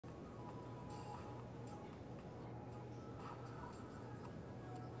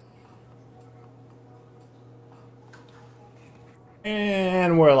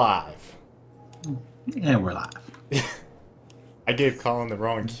And we're live. And we're live. I gave Colin the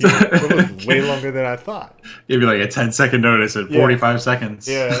wrong cue. It was way longer than I thought. Give you like a 10-second notice at Yeah. 45 seconds.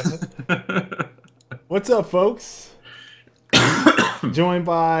 Yeah. What's up, folks? Joined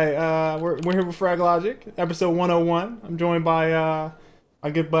by, we're here with Frag Logic, episode 101. I'm joined by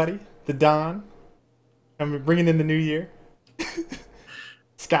my good buddy, the Don. I'm bringing in the new year.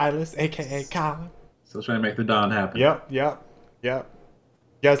 Skyllus, a.k.a. Colin. Still trying to make the dawn happen. Yep. You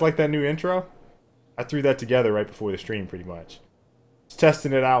guys like that new intro? I threw that together right before the stream, pretty much. Just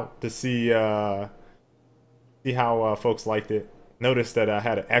testing it out to see how folks liked it. Noticed that I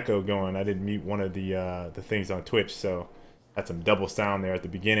had an echo going. I didn't mute one of the things on Twitch, so had some double sound there at the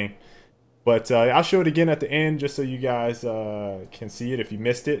beginning. But I'll show it again at the end just so you guys can see it if you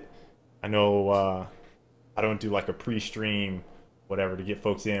missed it. I know I don't do like a pre-stream whatever to get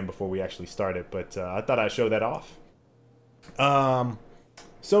folks in before we actually start it, but I thought I'd show that off.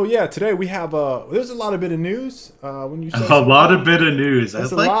 So yeah, today we have there's a lot of bit of news. When you say a lot of bit of news, I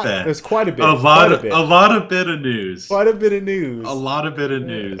like that. There's quite a bit. A lot of bit of news. Quite a bit of news. A lot of bit of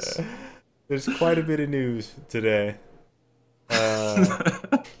news. There's quite a bit of news today. I've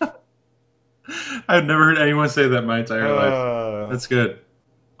never heard anyone say that in my entire life. That's good.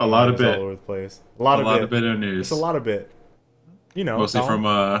 A lot of bit. All over the place. A lot of bit of news. It's a lot of bit. You know, mostly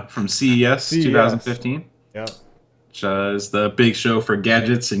from CES 2015. Yep. Which is the big show for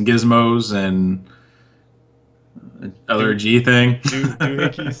gadgets and gizmos and other G thing.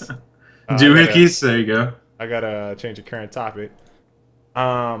 Doohickeys. Doohickeys, there you go. I gotta change the current topic.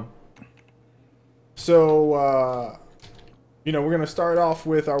 So you know, we're gonna start off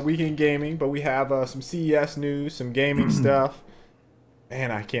with our weekend gaming, but we have some CES news, some gaming stuff. Man,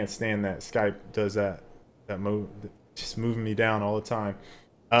 I can't stand that Skype does that move, just moving me down all the time.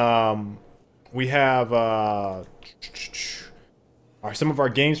 We have some of our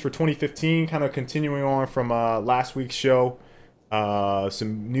games for 2015, kind of continuing on from last week's show.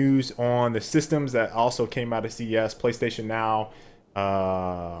 Some news on the systems that also came out of CES, PlayStation Now,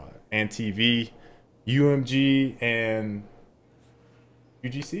 and TV, UMG, and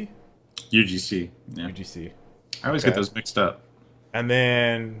UGC? UGC, yeah. UGC. I always get those mixed up. And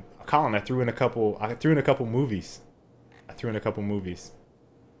then, Colin, I threw in a couple movies.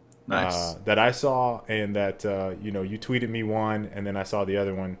 Nice. That I saw, and that you know, you tweeted me one, and then I saw the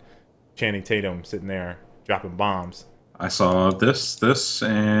other one, Channing Tatum sitting there dropping bombs. I saw this,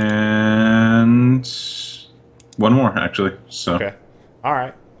 and one more actually. So okay, all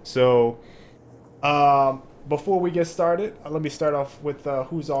right. So before we get started, let me start off with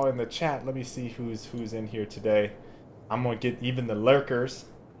who's all in the chat. Let me see who's in here today. I'm gonna get even the lurkers.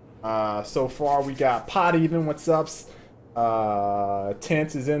 So far we got Pot Even. What's ups?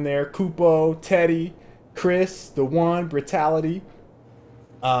 Tense is in there. Kupo, Teddy, Chris, The One, Brutality,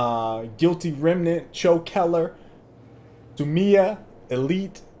 Guilty Remnant, Cho Keller, Sumia,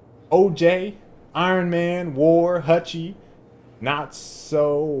 Elite, OJ, Iron Man, War, Hutchie, Not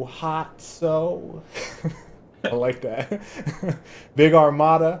So Hot So. I like that. Big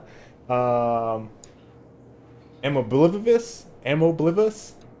Armada, Amoblivus,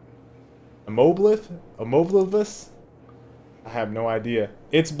 I have no idea.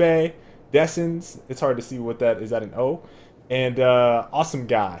 It's Bay, Dessins. It's hard to see what that is. That an O? And Awesome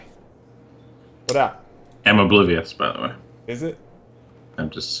Guy. What up? I'm oblivious, by the way. Is it?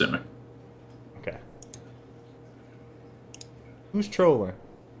 I'm just assuming. Okay. Who's trolling?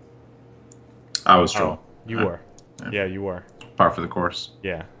 I was trolling. You were. Yeah, you were. Par for the course.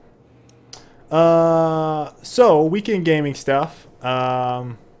 Yeah. So weekend gaming stuff.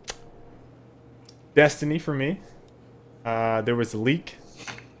 Destiny for me. There was a leak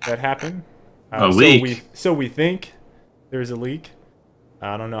that happened. A leak? So we think there's a leak.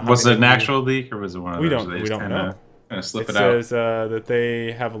 I don't know. Was it an actual leak, or was it one of those? We don't know. Kind of slip it out. says that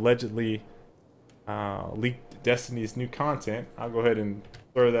they have allegedly leaked Destiny's new content. I'll go ahead and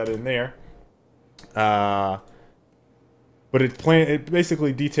throw that in there. But it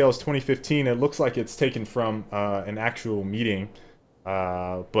basically details 2015. It looks like it's taken from an actual meeting,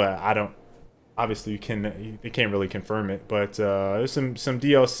 but I don't. Obviously, you can't really confirm it. But there's some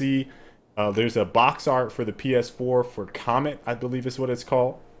DLC. There's a box art for the PS4 for Comet, I believe is what it's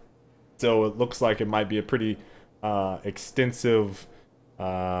called. So it looks like it might be a pretty extensive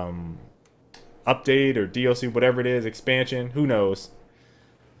update or DLC, whatever it is, expansion. Who knows?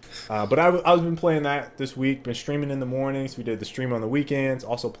 But I've been playing that this week. Been streaming in the mornings. We did the stream on the weekends.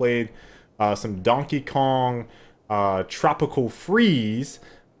 Also played some Donkey Kong Tropical Freeze,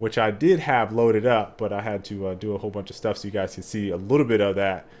 which I did have loaded up, but I had to do a whole bunch of stuff so you guys can see a little bit of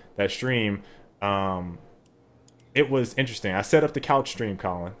that stream. it was interesting. I set up the couch stream,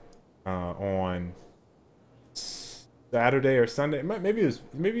 Colin, on Saturday or Sunday. Maybe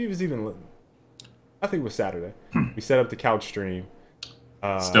it was even. I think it was Saturday. We set up the couch stream.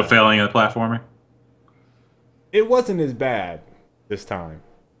 Still failing at the platforming? It wasn't as bad this time.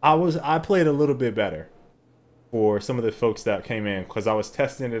 I played a little bit better for some of the folks that came in because I was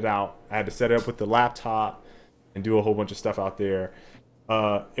testing it out. I had to set it up with the laptop and do a whole bunch of stuff out there.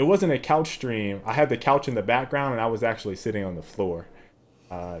 It wasn't a couch stream. I had the couch in the background and I was actually sitting on the floor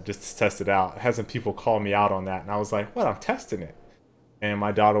just to test it out. I had some people call me out on that and I was like, "What? I'm testing it." And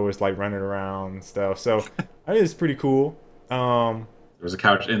my daughter was like running around and stuff. So I mean, it's pretty cool. There was a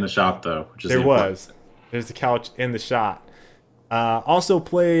couch in the shop though. Which is there was. There's a couch in the shop. Also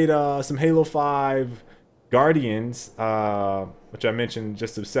played some Halo 5 Guardians, which I mentioned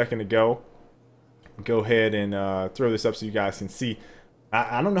just a second ago. Go ahead and throw this up so you guys can see.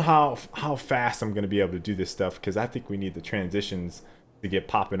 I don't know how fast I'm going to be able to do this stuff because I think we need the transitions to get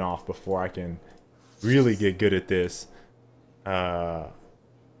popping off before I can really get good at this. But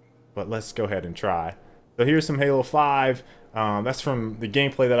let's go ahead and try. So here's some Halo 5. That's from the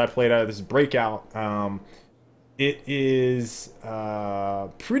gameplay that I played out of this breakout. It is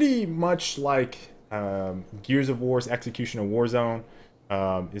pretty much like Gears of War's Execution of Warzone.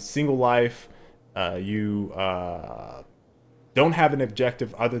 It's single life. You don't have an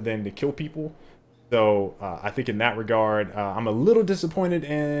objective other than to kill people. So I think in that regard, I'm a little disappointed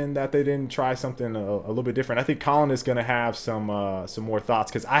in that they didn't try something a little bit different. I think Colin is going to have some more thoughts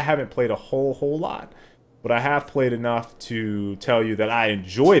because I haven't played a whole lot, but I have played enough to tell you that I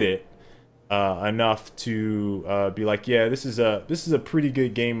enjoyed it enough to be like, yeah, this is a pretty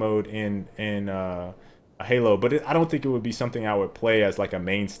good game mode in a Halo. But I don't think it would be something I would play as like a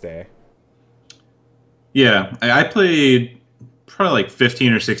mainstay. Yeah, I played probably like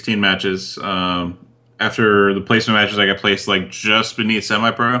 15 or 16 matches. After the placement matches, I got placed like just beneath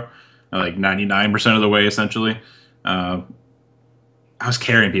semi-pro, like 99% of the way essentially. I was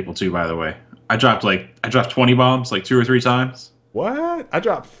carrying people too, by the way. I dropped 20 bombs like 2 or 3 times. What? I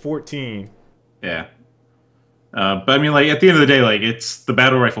dropped 14. Yeah. But I mean, like at the end of the day, like it's the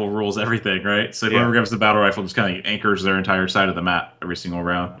battle rifle rules everything, right? So whoever grabs the battle rifle just kind of anchors their entire side of the map every single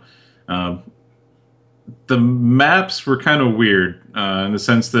round. The maps were kind of weird in the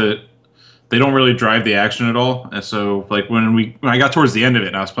sense that they don't really drive the action at all. And so, like when I got towards the end of it,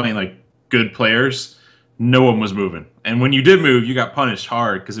 and I was playing like good players, no one was moving. And when you did move, you got punished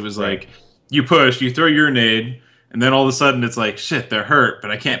hard because it was like you push, you throw your nade, and then all of a sudden it's like shit, they're hurt, but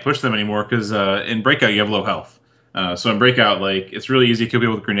I can't push them anymore because in breakout you have low health. So in breakout, like it's really easy to kill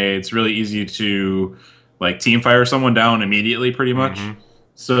people with grenades. Really easy to like team fire someone down immediately, pretty much.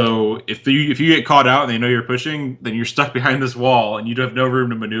 So if you get caught out and they know you're pushing, then you're stuck behind this wall and you have no room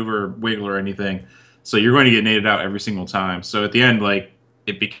to maneuver, wiggle, or anything. So you're going to get naded out every single time. So at the end, like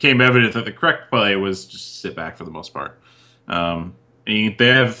it became evident that the correct play was just sit back for the most part. And they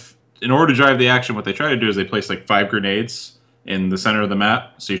have, in order to drive the action, what they try to do is they place like 5 grenades in the center of the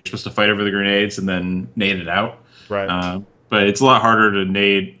map. So you're supposed to fight over the grenades and then nade it out. Right. But it's a lot harder to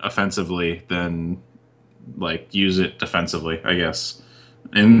nade offensively than like use it defensively, I guess.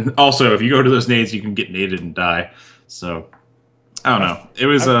 And also, if you go to those nades, you can get naded and die. So, I don't know. It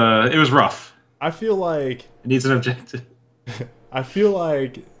was rough. I feel like it needs an objective. I feel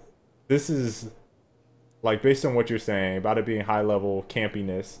like this is like based on what you're saying about it being high level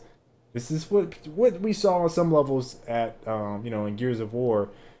campiness. This is what we saw on some levels at in Gears of War,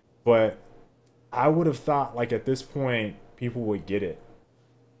 but I would have thought like at this point people would get it.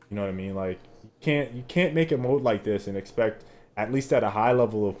 You know what I mean? Like you can't make a mode like this and expect, at least at a high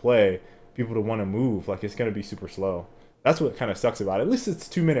level of play, people to want to move. Like it's gonna be super slow. That's what kind of sucks about it. At least it's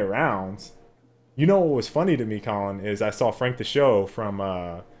 2-minute rounds. You know what was funny to me, Colin, is I saw Frank the Show from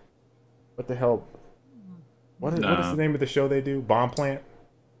what the hell? What is the name of the show they do? Bomb Planet.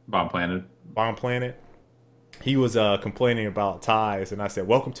 Bomb Planet. He was complaining about ties, and I said,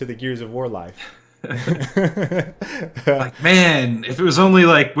 "Welcome to the Gears of War life." Like, man, if it was only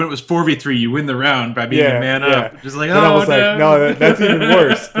like when it was 4v3, you win the round by being a man up. Just like, I was like, no, that's even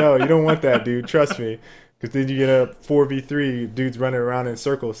worse. No, you don't want that, dude. Trust me, because then you get a 4v3, dudes running around in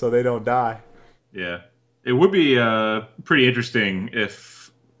circles so they don't die. Yeah, it would be pretty interesting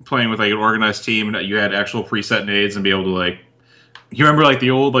if playing with like an organized team that you had actual preset nades and be able to like. You remember like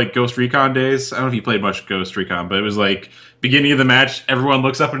the old like Ghost Recon days? I don't know if you played much Ghost Recon, but it was like beginning of the match, everyone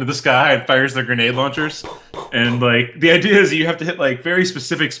looks up into the sky and fires their grenade launchers. And like the idea is you have to hit like very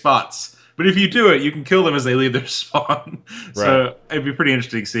specific spots. But if you do it, you can kill them as they leave their spawn. Right. So it'd be pretty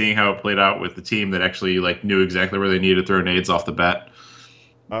interesting seeing how it played out with the team that actually like knew exactly where they needed to throw nades off the bat.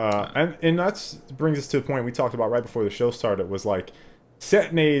 And that's brings us to the point we talked about right before the show started. Was like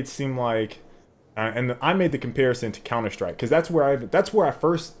set nades seem like, and I made the comparison to Counter Strike because that's where I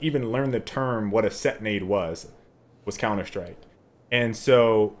first even learned the term what a set nade was Counter Strike. And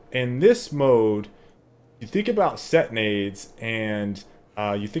so in this mode, you think about set nades and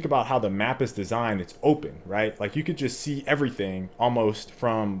you think about how the map is designed. It's open, right? Like you could just see everything almost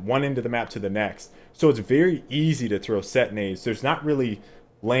from one end of the map to the next. So it's very easy to throw set nades. There's not really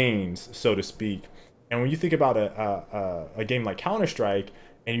lanes, so to speak. And when you think about a game like Counter Strike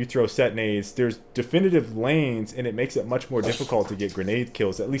and you throw set nades, there's definitive lanes, and it makes it much more difficult to get grenade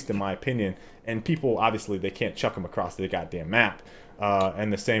kills, at least in my opinion. And people, obviously, they can't chuck them across the goddamn map in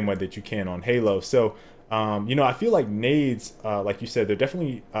the same way that you can on Halo. So, you know, I feel like nades, like you said, they're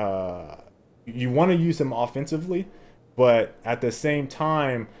definitely, you want to use them offensively, but at the same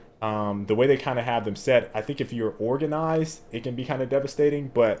time, the way they kind of have them set, I think if you're organized, it can be kind of devastating,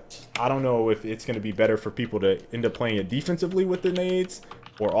 but I don't know if it's going to be better for people to end up playing it defensively with the nades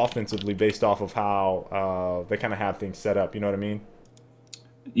or offensively based off of how they kind of have things set up. You know what I mean?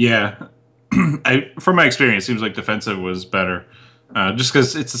 Yeah. From my experience, it seems like defensive was better. Just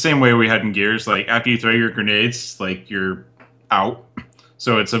because it's the same way we had in Gears. Like, after you throw your grenades, like, you're out.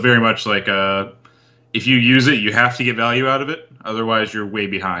 So it's a very much like if you use it, you have to get value out of it. Otherwise, you're way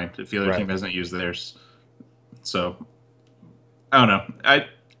behind if the other team hasn't used theirs. So, I don't know. I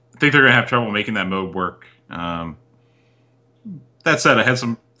think they're going to have trouble making that mode work. That said, I had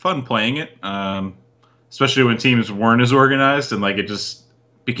some fun playing it, especially when teams weren't as organized and like it just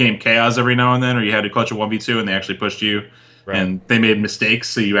became chaos every now and then, or you had to clutch a 1v2 and they actually pushed you and they made mistakes,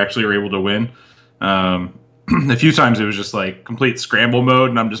 so you actually were able to win. A few times it was just like complete scramble mode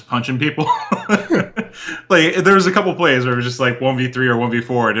and I'm just punching people. Like there was a couple plays where it was just like 1v3 or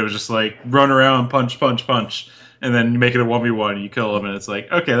 1v4 and it was just like run around, punch, punch, punch, and then you make it a 1v1, you kill them, and it's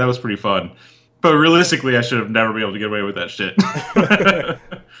like, okay, that was pretty fun. But realistically, I should have never been able to get away with that shit.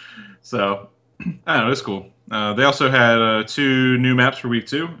 So, I don't know, it's cool. They also had 2 new maps for week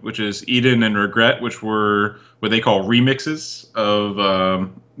 2, which is Eden and Regret, which were what they call remixes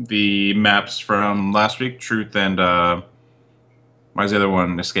of the maps from last week, Truth and why is the other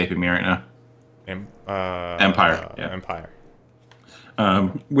one escaping me right now? Empire. Yeah. Empire.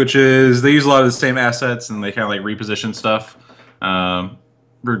 Which is, they use a lot of the same assets and they kind of like reposition stuff.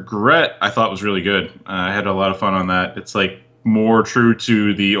 Regret, I thought was really good. I had a lot of fun on that. It's like more true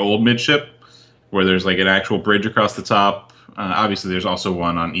to the old midship, where there's like an actual bridge across the top. Obviously, there's also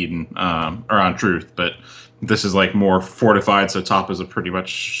one on Eden or on Truth, but this is like more fortified, so top is a pretty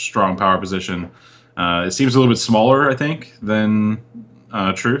much strong power position. It seems a little bit smaller, I think, than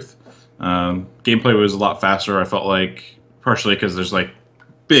Truth. Gameplay was a lot faster, I felt like, partially because there's like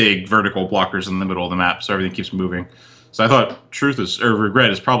big vertical blockers in the middle of the map, so everything keeps moving. So I thought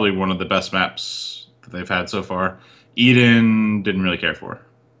Regret is probably one of the best maps that they've had so far. Eden didn't really care for.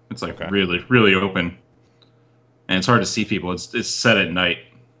 It's like really, really open, and it's hard to see people. It's set at night,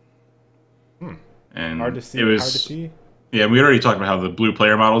 and hard to see. It was hard to see. Yeah, we already talked about how the blue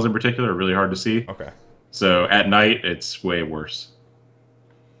player models in particular are really hard to see. Okay. So at night, it's way worse.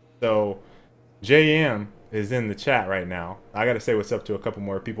 So JM is in the chat right now. I got to say what's up to a couple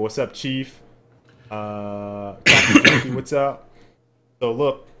more people. What's up, Chief? Captain Junkie, what's up? So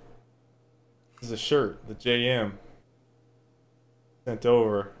look, this is a shirt that JM sent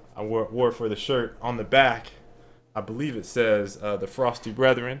over. I wore it for the shirt. On the back, I believe it says the Frosty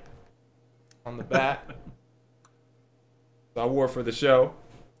Brethren on the back. So I wore it for the show.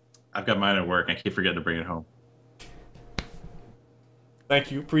 I've got mine at work. I keep forgetting to bring it home.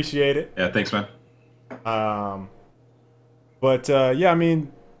 Thank you, appreciate it. Yeah, thanks, man. But yeah, I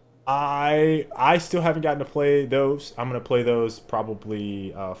mean, I still haven't gotten to play those. I'm gonna play those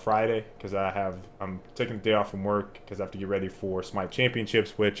probably Friday because I'm taking the day off from work because I have to get ready for Smite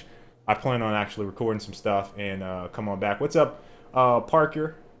Championships, which I plan on actually recording some stuff and come on back. What's up,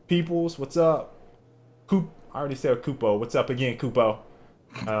 Parker Peoples? What's up? I already said Kupo. What's up again, Kupo?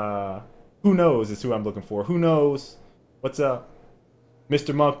 Who knows is who I'm looking for. Who knows? What's up,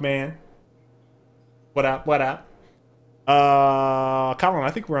 Mr. Monkman? What up? What up? Colin,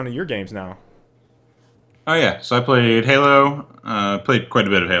 I think we're on to your games now. Oh yeah, so I played Halo. Played quite a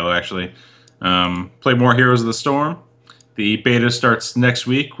bit of Halo actually. Played more Heroes of the Storm. The beta starts next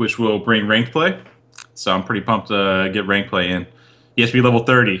week, which will bring ranked play. So I'm pretty pumped to get ranked play in. You have to be level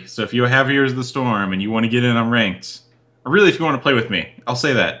 30. So if you have Heroes of the Storm and you want to get in on ranked, or really if you want to play with me, I'll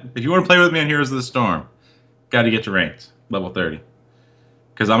say that. If you want to play with me on Heroes of the Storm, got to get to ranked, level 30.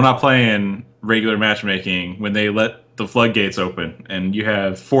 Because I'm not playing regular matchmaking when they let the floodgates open and you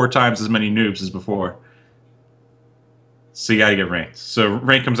have 4 times as many noobs as before. So you gotta get ranked. So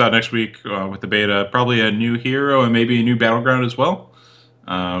rank comes out next week with the beta. Probably a new hero and maybe a new battleground as well,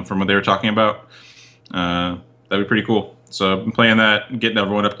 from what they were talking about. That'd be pretty cool. So I've been playing that, getting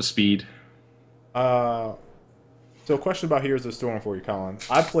everyone up to speed. Uh, so a question about Heroes of the Storm for you, Colin.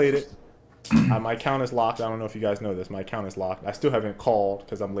 I played it. My account is locked. I don't know if you guys know this. My account is locked. I still haven't called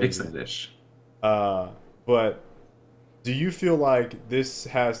because I'm Fix lazy. that dish. But do you feel like this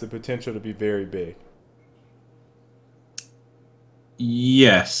has the potential to be very big?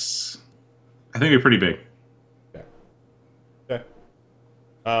 Yes, I think they're pretty big. Okay. Okay.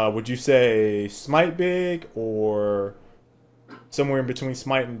 Would you say Smite big or somewhere in between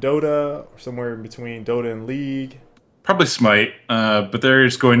Smite and Dota, or somewhere in between Dota and League? Probably Smite, but they're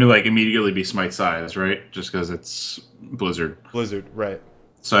just going to like immediately be Smite size, right? Just because it's Blizzard. Blizzard, right?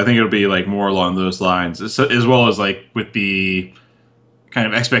 So I think it'll be like more along those lines, as well as like with the kind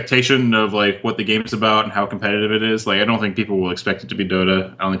of expectation of like what the game is about and how competitive it is. Like I don't think people will expect it to be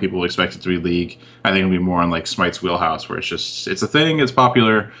Dota. I don't think people will expect it to be League. I think it'll be more on like Smite's wheelhouse, where it's a thing, it's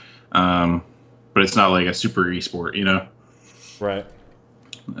popular, but it's not like a super esport, you know. Right.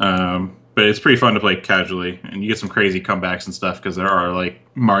 But it's pretty fun to play casually, and you get some crazy comebacks and stuff because there are like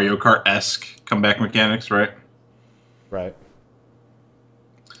Mario Kart-esque comeback mechanics, right? Right.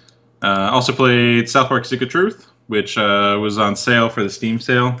 Also played South Park: Stick of Truth, which was on sale for the Steam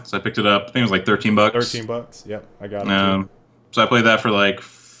sale, so I picked it up. I think it was like $13. $13. Yep, I got it. Too. So I played that for like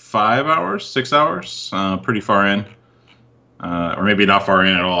 5 hours, 6 hours, pretty far in, or maybe not far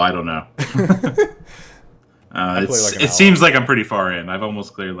in at all. I don't know. It seems like I'm pretty far in. I've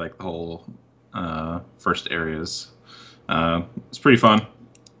almost cleared like the whole first areas. It's pretty fun.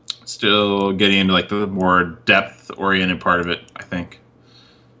 Still getting into like the more depth-oriented part of it, I think.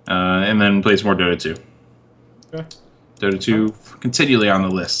 And then played some more Dota 2. Okay. Dota 2 continually on the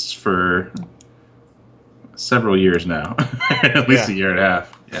lists for several years now. At least a year and a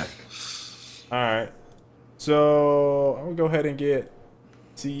half. Yeah. All right. So I'm going to go ahead and get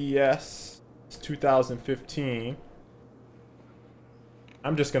CES 2015.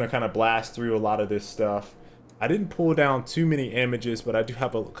 I'm just going to kind of blast through a lot of this stuff. I didn't pull down too many images, but I do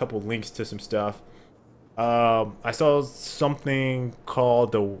have a couple links to some stuff. I saw something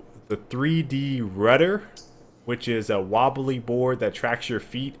called the 3D rudder, which is a wobbly board that tracks your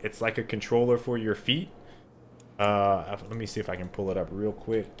feet. It's like a controller for your feet. Let me see if I can pull it up real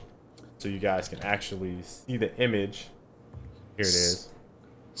quick so you guys can actually see the image. Here it is.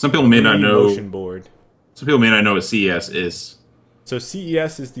 Some people may not know. Motion board. Some people may not know what CES is. So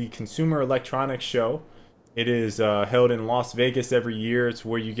CES is the Consumer Electronics Show. It is held in Las Vegas every year. It's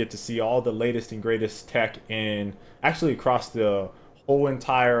where you get to see all the latest and greatest tech in actually across the whole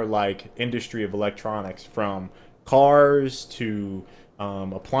entire like industry of electronics, from cars to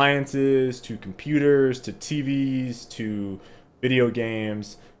appliances to computers to TVs to video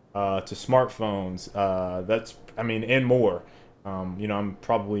games to smartphones. And more. I'm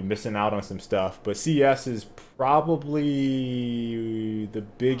probably missing out on some stuff, but CES is probably the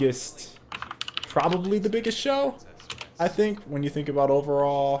biggest show. I think when you think about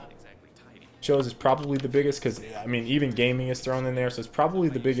overall shows, it's probably the biggest because even gaming is thrown in there, so it's probably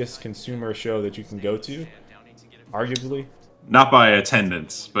the biggest consumer show that you can go to, arguably. Not by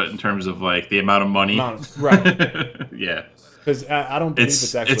attendance, but in terms of like the amount of money. Right. Yeah. Because I don't believe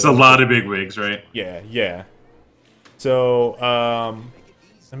it's actually. It's a lot of big wigs, right? Yeah, yeah. So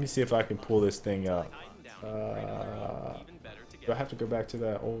let me see if I can pull this thing up. Do I have to go back to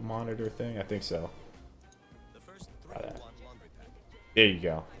that old monitor thing? I think so. There you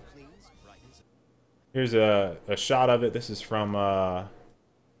go. Here's a shot of it. This is from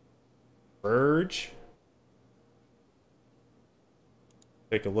Verge.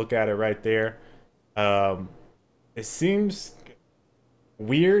 Take a look at it right there. It seems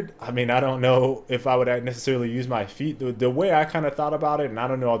weird. I don't know if I would necessarily use my feet. The way I kind of thought about it, and I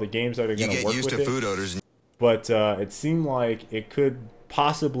don't know all the games that are going to work with it. Food odors. But it seemed like it could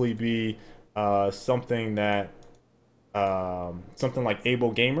possibly be something that something like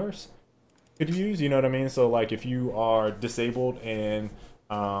able gamers could use. You know what I mean? So like if you are disabled and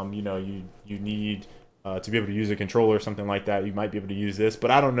you need to be able to use a controller or something like that, you might be able to use this.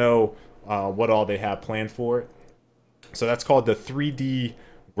 But I don't know what all they have planned for it. So that's called the 3D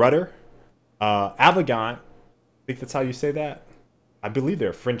rudder. Avegant, I think that's how you say that. I believe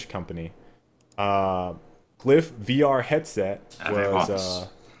they're a French company. Glyph VR headset was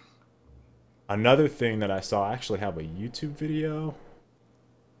another thing that I saw. I actually have a YouTube video,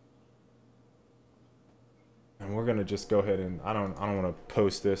 and we're gonna just go ahead and I don't want to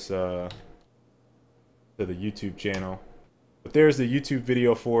post this to the YouTube channel, but there's the YouTube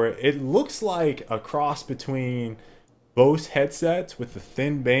video for it. It looks like a cross between Bose headsets with a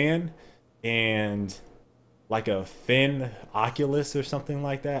thin band and like a thin Oculus or something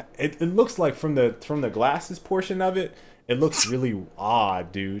like that. It looks like from the glasses portion of it, it looks really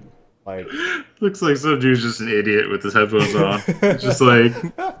odd, dude. Like Looks like some dude's just an idiot with his headphones on. It's just like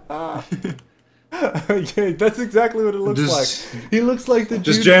yeah, that's exactly what it looks just like. He looks like the dude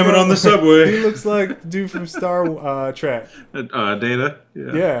just jamming from, on the subway. He looks like the dude from Star Trek. Data.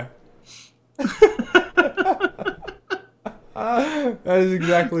 Yeah. That is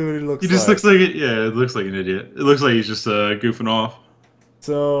exactly what he looks He like. just looks like it. Yeah, it looks like an idiot. It looks like he's just goofing off.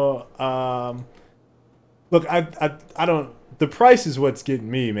 So, look, I don't. The price is what's getting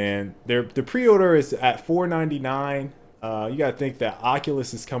me, man. The pre-order is at $499. You gotta think that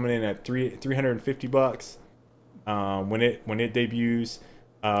Oculus is coming in at $350 when it debuts.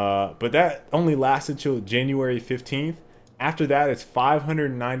 But that only lasts until January 15th. After that, it's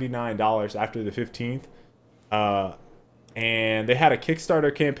 $599 after the 15th. And they had a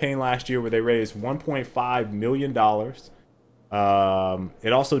Kickstarter campaign last year where they raised $1.5 million.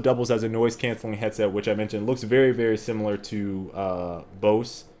 It also doubles as a noise canceling headset, which I mentioned looks very, very similar to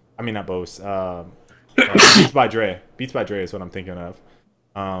Bose. I mean, not Bose. Beats by Dre. Beats by Dre is what I'm thinking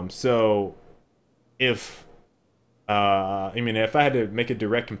of. So if I mean, if I had to make a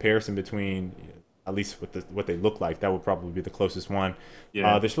direct comparison between at least what they look like, that would probably be the closest one.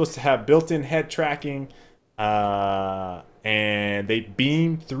 Yeah. They're supposed to have built-in head tracking, and they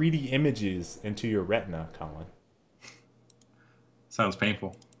beam 3D images into your retina, Colin. Sounds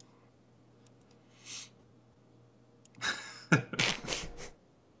painful.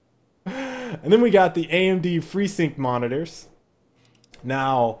 And then we got the AMD FreeSync monitors.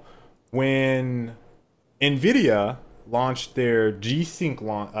 Now, when NVIDIA launched their G-Sync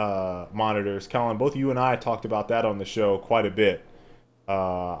monitors, Colin, both you and I talked about that on the show quite a bit.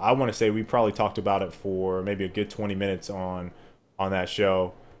 I want to say we probably talked about it for maybe a good 20 minutes on that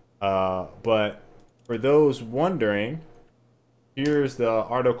show. But for those wondering, here's the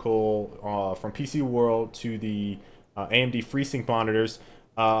article from PC World to the AMD FreeSync monitors.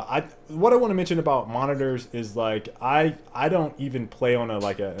 What I want to mention about monitors is like I don't even play on an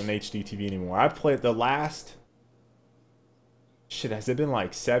HD TV anymore. I've played the last has it been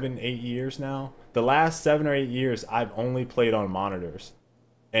like 7-8 years now? The last 7 or 8 years I've only played on monitors.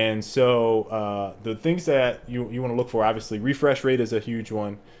 And so the things that you want to look for, obviously refresh rate is a huge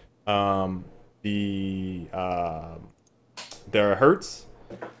one. The hertz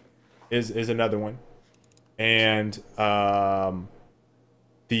is another one. And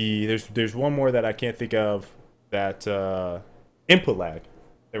there's one more that I can't think of, that input lag.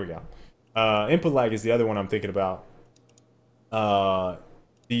 There we go. Input lag is the other one I'm thinking about. The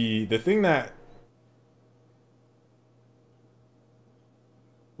thing that,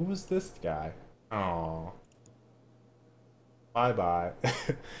 who was this guy? Oh, bye.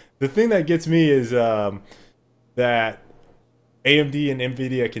 The thing that gets me is that AMD and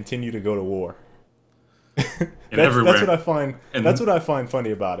NVIDIA continue to go to war. That's what I find. And that's what I find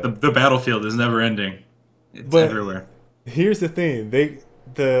funny about it. The battlefield is never ending. It's everywhere. Here's the thing: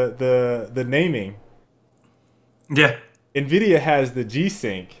 the naming. Yeah. NVIDIA has the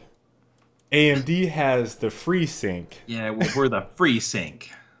G-Sync. AMD has the FreeSync. Yeah, well, we're the FreeSync.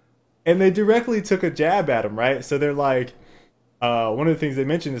 And they directly took a jab at them, right? So they're like, one of the things they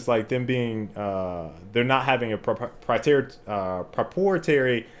mentioned is like them being, they're not having a proprietary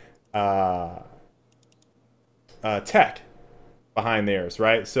tech behind theirs,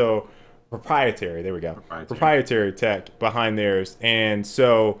 right? So proprietary, there we go. Proprietary tech behind theirs. And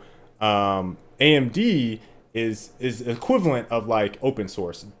so AMD is equivalent of like open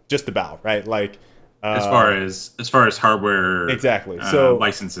source, just about, right? Like as far as hardware, exactly. So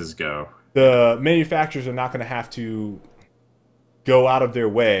licenses go, the manufacturers are not going to have to go out of their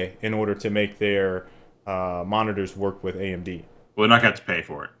way in order to make their monitors work with AMD. Well, they're not going to have to pay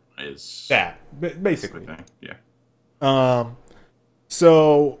for it. Is that basically? Yeah.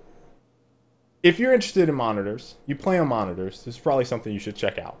 So if you're interested in monitors, you play on monitors, this is probably something you should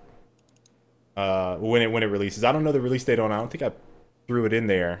check out. When it releases. I don't know the release date on it. I don't think I threw it in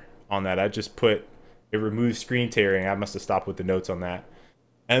there on that. I just put it removes screen tearing. I must have stopped with the notes on that.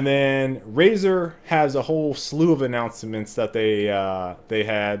 And then Razer has a whole slew of announcements that they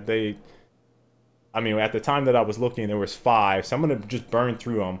had. I mean, at the time that I was looking, there was 5. So I'm gonna just burn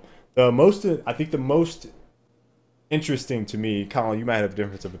through them. I think the most interesting to me, Colin, you might have a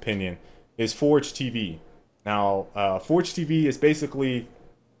difference of opinion, is Forge TV. Now, Forge TV is basically,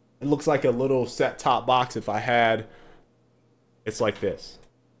 it looks like a little set-top box. If I had, it's like this.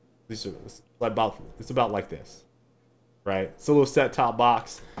 It's about like this, right? It's a little set-top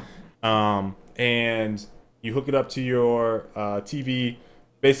box, and You hook it up to your TV.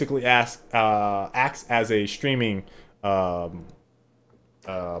 Basically, acts as a streaming box.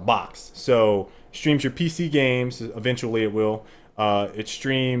 So streams your PC games. Eventually, it will. It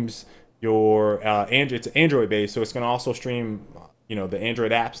streams your Android. It's Android based, so it's going to also stream, the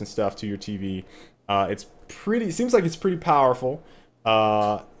Android apps and stuff to your TV. It's pretty. It seems like it's pretty powerful.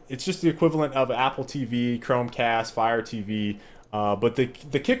 It's just the equivalent of Apple TV, Chromecast, Fire TV. But the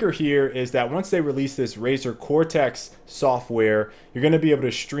kicker here is that once they release this Razer Cortex software, you're going to be able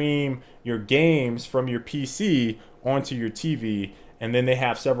to stream your games from your PC onto your TV. And then they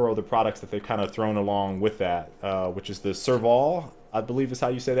have several other products that they've kind of thrown along with that, which is the Serval, I believe is how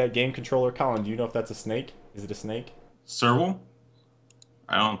you say that, game controller. Colin, do you know if that's a snake? Is it a snake? Serval?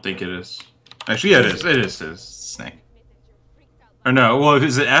 I don't think it is. Actually, yeah, it is. It is. It's a snake. Or no, well,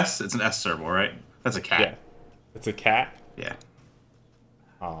 is it S? It's an S serval, right? That's a cat. Yeah. It's a cat? Yeah.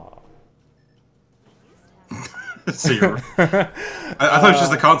 Aw. So you're, I thought it was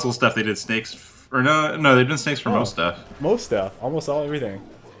just the console stuff they did snakes. Or no, they've done snakes for most stuff. Most stuff. Almost everything.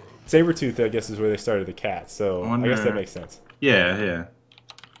 Sabretooth, I guess, is where they started the cat. So I guess that makes sense. Yeah,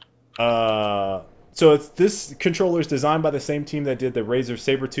 yeah. So this controller is designed by the same team that did the Razer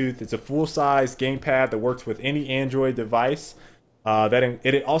Sabretooth. It's a full-size gamepad that works with any Android device.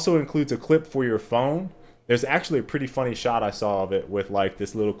 It also includes a clip for your phone. There's actually a pretty funny shot I saw of it with like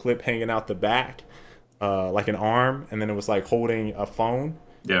this little clip hanging out the back, like an arm, and then it was like holding a phone.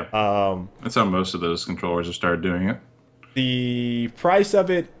 Yeah. That's how most of those controllers have started doing it. The price of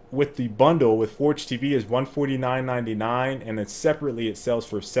it with the bundle with Forge TV is $149.99, and then separately it sells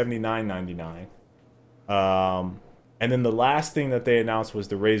for $79.99. And then the last thing that they announced was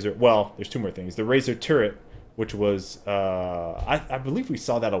the Razer. Well, there's two more things. The Razer Turret, which was I believe we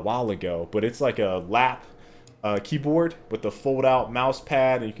saw that a while ago, but it's like a lap keyboard with the fold-out mouse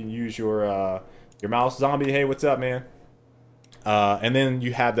pad, and you can use your mouse. Zombie, hey, what's up, man? And then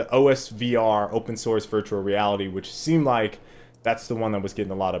you have the OSVR, open source virtual reality, which seemed like that's the one that was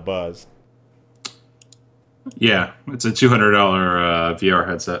getting a lot of buzz. Yeah, it's a $200 VR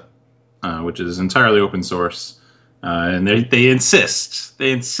headset, which is entirely open source. And they insist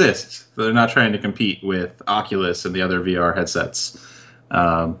they're not trying to compete with Oculus and the other VR headsets.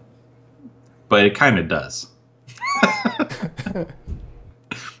 But it kind of does.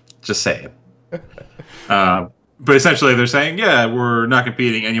 Just saying. But essentially, they're saying, yeah, we're not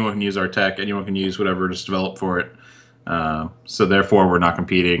competing. Anyone can use our tech. Anyone can use whatever is developed for it. So therefore, we're not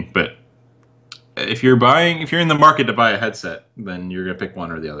competing. But if you're in the market to buy a headset, then you're gonna pick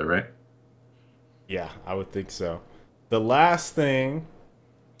one or the other, right? Yeah, I would think so. The very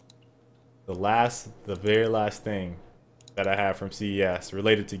last thing that I have from CES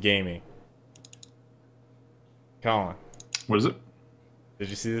related to gaming. Colin, What is it? did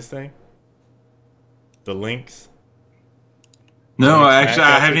you see this thing? The links. No, actually,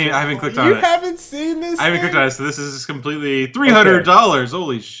 I haven't clicked on it. You haven't seen this? I haven't clicked on it, so this is completely $300.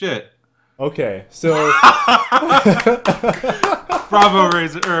 Holy shit! Okay, so Bravo,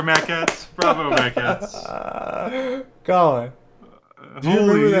 Razer or Mad Cats. Bravo, Mad Cats. Colin, do you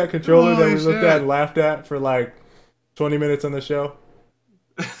remember that controller that we looked at and laughed at for like 20 minutes on the show?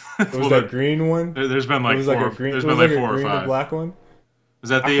 It was that green one. There's been like four. There's been like 4 or 5. Green and black one. Is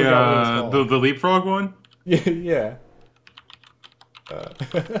that the leapfrog one? Yeah.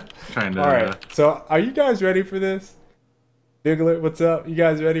 Trying to. All right. So, are you guys ready for this? Diglett, what's up? You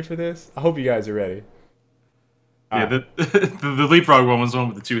guys ready for this? I hope you guys are ready. Yeah, the leapfrog one was the one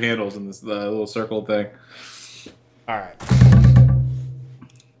with the 2 handles and the little circle thing. All right.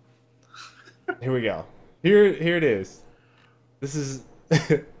 Here we go. Here it is. This is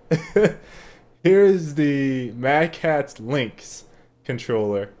here's the Mad Catz Lynx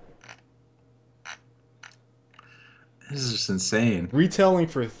controller. This is just insane. Retailing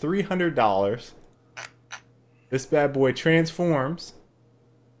for $300. This bad boy transforms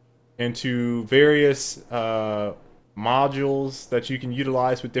into various modules that you can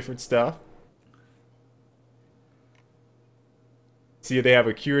utilize with different stuff. See, they have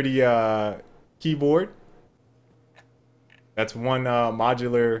a QWERTY keyboard. That's one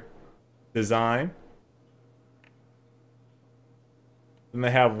modular design. Then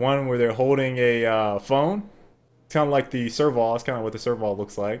they have one where they're holding a phone. It's kind of like the Serval. It's kind of what the Serval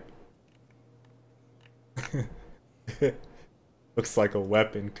looks like. Looks like a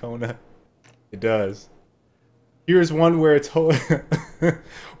weapon, Kona. It does. Here's one where it's holding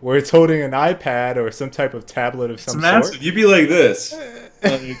an iPad or some type of tablet of some it's massive. sort. You'd be like this.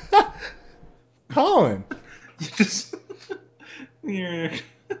 Colin.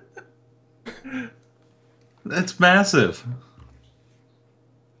 That's massive.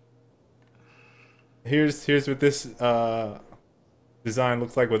 Here's what this design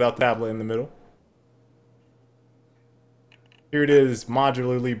looks like without the tablet in the middle. Here it is,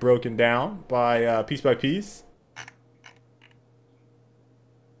 modularly broken down by piece.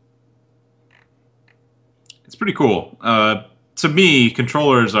 It's pretty cool. To me,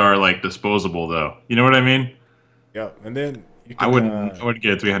 controllers are like disposable, though. You know what I mean? Yep, and then I wouldn't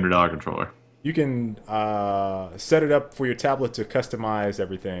get a $300 controller. you can set it up for your tablet to customize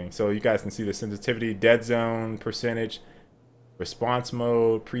everything. So you guys can see the sensitivity, dead zone, percentage, response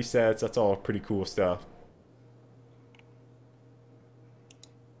mode, presets. That's all pretty cool stuff.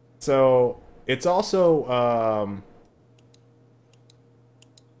 So it's also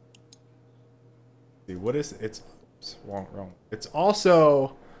see what is it's wrong. It's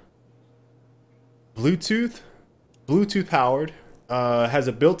also Bluetooth powered. Has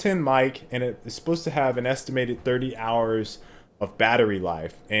a built-in mic, and it is supposed to have an estimated 30 hours of battery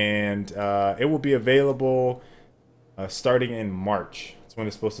life, and it will be available starting in March. That's when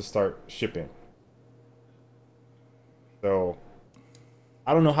it's supposed to start shipping. So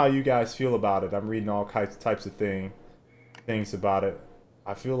I don't know how you guys feel about it. I'm reading all types of things about it.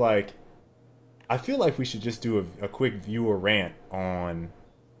 I feel like we should just do a quick viewer rant on,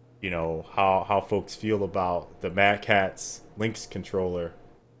 you know, how folks feel about the Mad Catz Lynx controller.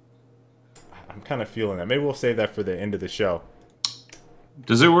 I'm kind of feeling that. Maybe we'll save that for the end of the show.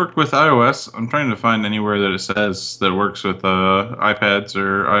 Does it work with iOS? I'm trying to find anywhere that it says that it works with iPads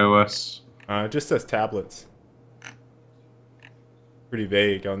or iOS. It just says tablets. Pretty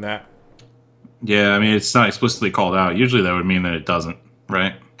vague on that. Yeah, I mean, it's not explicitly called out. Usually that would mean that it doesn't,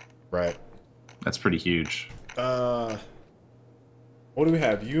 right? Right. That's pretty huge. What do we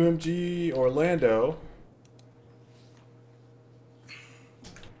have? UMG Orlando.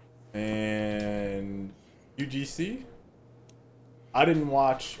 And UGC. I didn't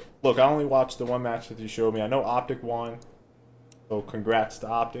watch. Look, I only watched the one match that you showed me. I know Optic won. So congrats to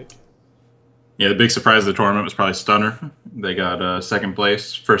Optic. Yeah, the big surprise of the tournament was probably Stunner. They got second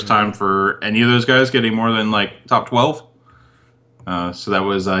place. First time for any of those guys getting more than like top 12. So that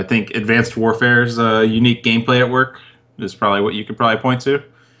was, I think, Advanced Warfare's unique gameplay at work is probably what you could probably point to.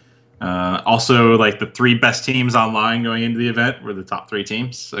 Also, like the 3 best teams online going into the event were the top 3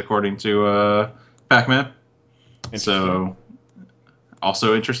 teams, according to Pac-Man. So,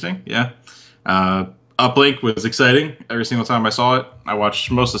 also interesting, yeah. Uplink was exciting every single time I saw it. I watched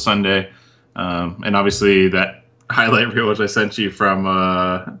most of Sunday. And obviously that highlight reel which I sent you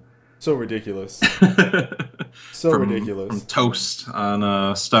from so ridiculous. Ridiculous. From Toast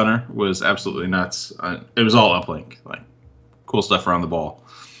on Stunner was absolutely nuts. It was all uplink, like cool stuff around the ball.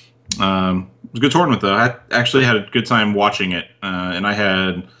 It was a good tournament though. I actually had a good time watching it, and I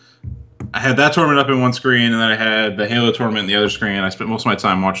had that tournament up in one screen, and then I had the Halo tournament in the other screen. I spent most of my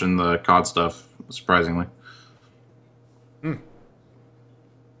time watching the COD stuff, surprisingly.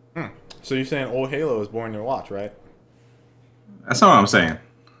 So you're saying old Halo is boring to watch, right? That's not what I'm saying.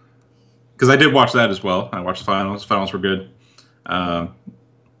 Because I did watch that as well. I watched the finals. The finals were good. But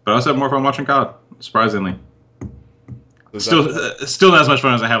I also had more fun watching COD, surprisingly. Still not as much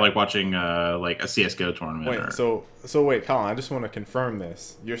fun as I have like watching like a CSGO tournament. Wait, so wait, Colin, I just want to confirm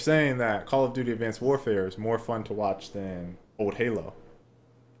this. You're saying that Call of Duty Advanced Warfare is more fun to watch than old Halo?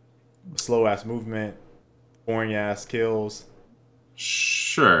 Slow ass movement, boring ass kills.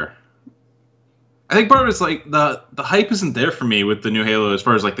 Sure. I think part of it's like the hype isn't there for me with the new Halo as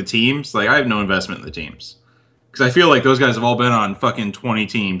far as like the teams. Like I have no investment in the teams because I feel like those guys have all been on fucking 20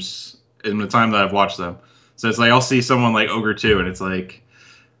 teams in the time that I've watched them. So it's like I'll see someone like Ogre 2 and it's like,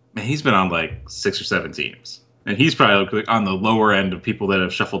 man, he's been on like 6 or 7 teams, and he's probably on the lower end of people that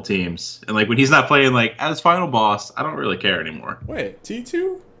have shuffled teams. And like when he's not playing like as final boss, I don't really care anymore. Wait,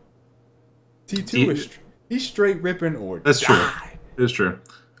 T2? T2 is he's straight ripping or that's die. True. It's true.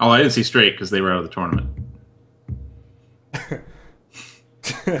 Oh, I didn't see straight because they were out of the tournament.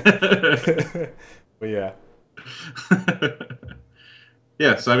 But yeah.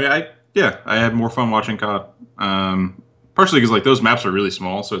 Yeah, so I mean, I had more fun watching COD. Partially because like those maps are really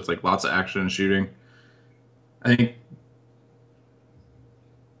small, so it's like lots of action and shooting. I think,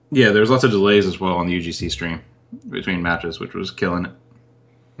 yeah, there's lots of delays as well on the UGC stream between matches, which was killing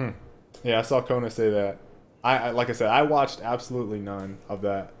it. Yeah, I saw Kona say that. I like I said, I watched absolutely none of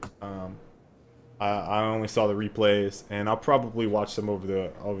that. I only saw the replays, and I'll probably watch them over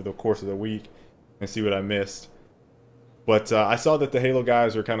the course of the week and see what I missed. But I saw that the Halo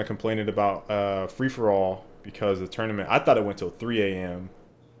guys were kind of complaining about free for all because the tournament. I thought it went till 3 a.m.,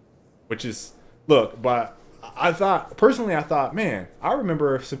 which is but I thought, man, I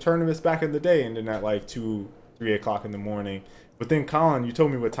remember some tournaments back in the day ending at like 2, 3 o'clock in the morning. But then, Colin, you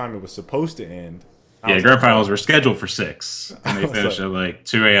told me what time it was supposed to end. I Yeah, was like, grand finals were scheduled for 6, and I they was finished like, at like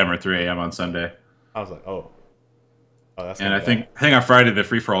 2 a.m. or 3 a.m. on Sunday. I was like, oh, that's And kind of bad. I think on Friday the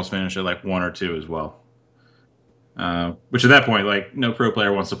free for alls finished at like 1 or 2 as well. Which at that point, like no pro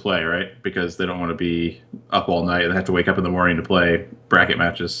player wants to play, right? Because they don't want to be up all night. They have to wake up in the morning to play bracket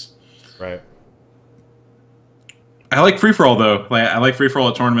matches. Right. I like free for all though. Like I like free for all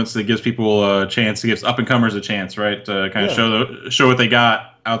at tournaments that gives people a chance. It gives up and comers a chance, right? To kind of Yeah. show what they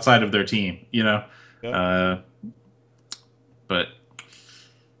got outside of their team. You know. Yeah. But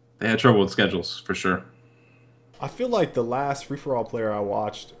they had trouble with schedules for sure. I feel like the last free for all player I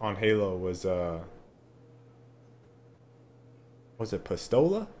watched on Halo was it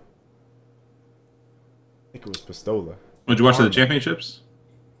Pistola? I think it was Pistola. Would you watch the championships?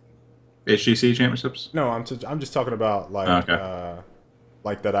 HGC championships? No, I'm just talking about like Okay.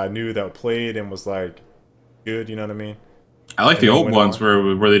 like that I knew that played and was like good. You know what I mean? I like And the then old went ones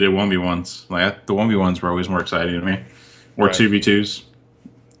on. where they did 1v1s. Like the 1v1s were always more exciting to me. Or Right. 2v2s.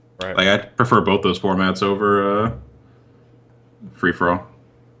 Right. Like I prefer both those formats over free for all.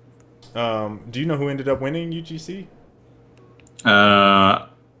 Do you know who ended up winning UGC? Oh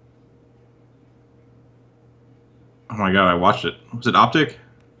my god, I watched it. Was it Optic?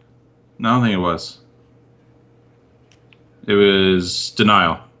 No, I don't think it was. It was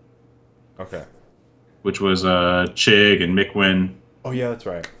Denial, Okay. which was Chig and Mick Wynn. Oh yeah, that's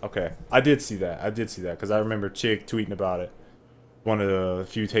right. Okay, I did see that. Because I remember Chick tweeting about it. One of the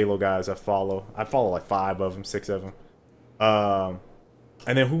few Halo guys I follow. I follow like 5 of them, 6 of them. And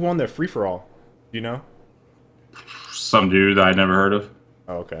then who won their free for all? Do you know? Some dude that I never heard of.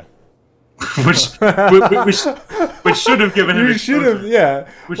 Oh, okay. which, which should have given him You should exposure. have, yeah.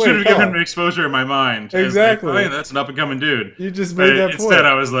 Which Wait, should have given Colin, him exposure in my mind. As Exactly. Like, oh, yeah, that's an up and coming dude. You just But made that instead, point.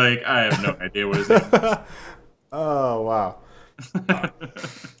 I was like, I have no idea what his name is. Oh wow.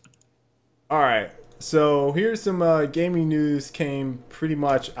 All right. So here's some gaming news came pretty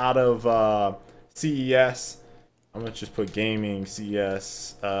much out of CES. I'm gonna just put gaming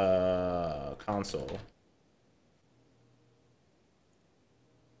CES console.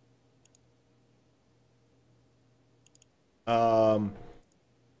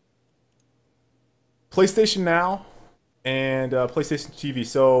 PlayStation Now and PlayStation TV.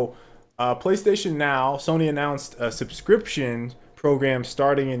 So PlayStation Now, Sony announced a subscription program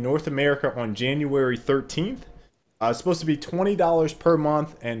starting in North America on January 13th. It's supposed to be $20 per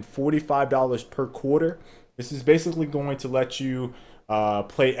month and $45 per quarter. This is basically going to let you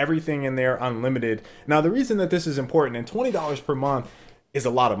play everything in there unlimited. Now, the reason that this is important, and $20 per month is a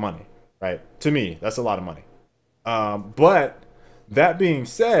lot of money, right? To me, that's a lot of money. But that being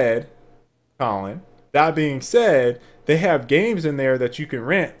said, Colin, that being said, they have games in there that you can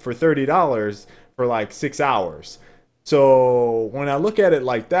rent for $30 for like 6 hours. So when I look at it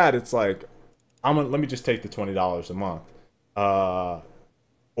like that, it's like let me just take the $20 a month, or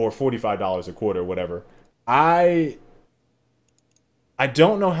 $45 a quarter, whatever. I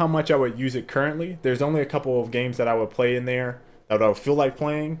don't know how much I would use it currently. There's only a couple of games that I would play in there that I would feel like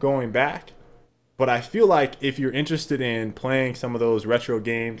playing going back. But I feel like if you're interested in playing some of those retro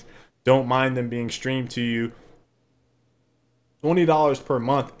games, don't mind them being streamed to you, $20 per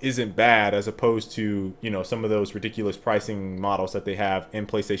month isn't bad as opposed to, some of those ridiculous pricing models that they have in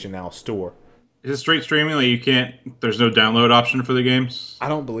PlayStation Now store. Is it straight streaming? Like you can't. There's no download option for the games. I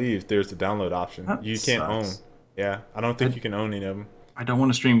don't believe there's a download option. That You can't own. sucks. Yeah, I don't think you can own any of them. I don't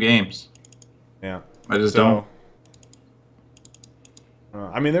want to stream games. Yeah. I just don't.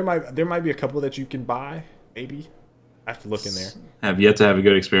 I mean, there might be a couple that you can buy, maybe. I have to look in there. Have yet to have a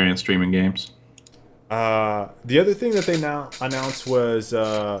good experience streaming games. The other thing that they now announced was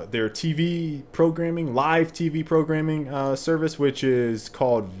their TV programming, live TV programming service, which is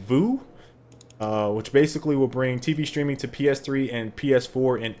called VOO, which basically will bring TV streaming to PS3 and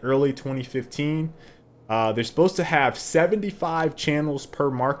PS4 in early 2015. They're supposed to have 75 channels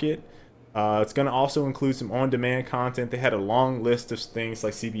per market. It's going to also include some on-demand content. They had a long list of things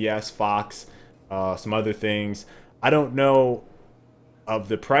like CBS, Fox, some other things. I don't know of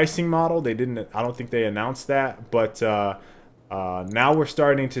the pricing model. I don't think they announced that, but now we're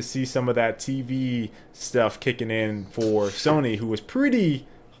starting to see some of that TV stuff kicking in for Sony, who was pretty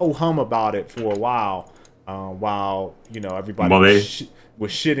ho-hum about it for a while, while everybody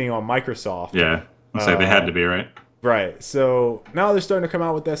was shitting on Microsoft. Yeah, it's like they had to be, right? Right. So now they're starting to come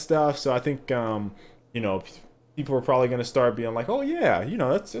out with that stuff. So I think people are probably going to start being like, oh yeah,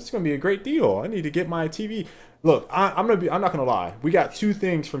 that's going to be a great deal. I need to get my TV. Look, I'm not going to lie. We got 2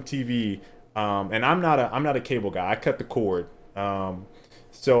 things from TV, and I'm not a cable guy. I cut the cord.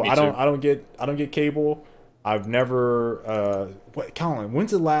 So I don't get cable. I've never Colin,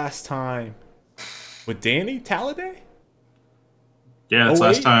 when's the last time with Danny Talladay. Yeah, it's Oh the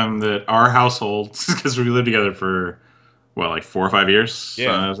last 08? time that our household, because we lived together for what, like 4 or 5 years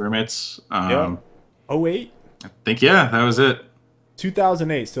Yeah. as roommates. Yep. Oh 08? I think yeah, that was it.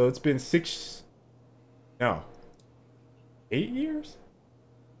 2008. So it's been six. No, 8 years.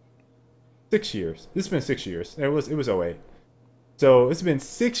 6 years. It's been 6 years. It was oh 08. So it's been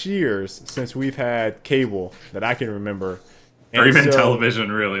 6 years since we've had cable that I can remember. Or And even so,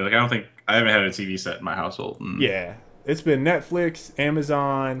 television, really. Like I haven't had a TV set in my household. yeah, it's been Netflix,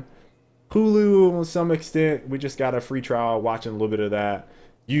 Amazon, Hulu to some extent. We just got a free trial watching a little bit of that.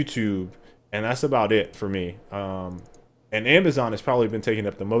 YouTube, and that's about it for me. And Amazon has probably been taking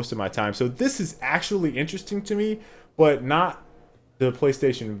up the most of my time. So this is actually interesting to me, but not the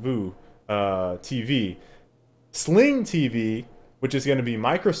PlayStation Vue TV. Sling TV, which is going to be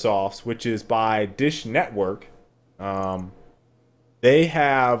Microsoft's, which is by Dish Network. They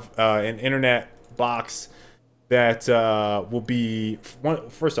have an internet box that will be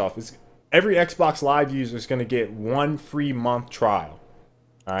first off, every Xbox Live user is going to get 1 free month trial.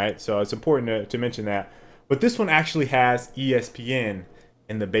 All right, so it's important to mention that. But this one actually has ESPN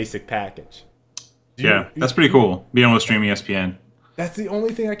in the basic package. Yeah, that's pretty cool. Being able to stream ESPN. That's the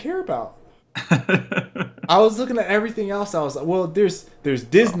only thing I care about. I was looking at everything else. I was like, well, there's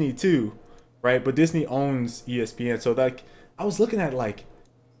Disney too, right? But Disney owns ESPN, so like I was looking at like,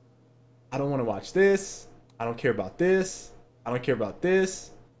 I don't want to watch this. I don't care about this. I don't care about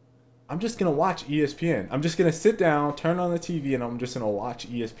this. I'm just gonna watch ESPN. I'm just gonna sit down, turn on the TV, and I'm just gonna watch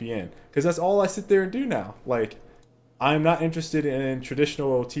ESPN because that's all I sit there and do now. Like, I'm not interested in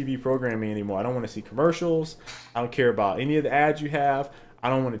traditional TV programming anymore. I don't want to see commercials. I don't care about any of the ads you have. I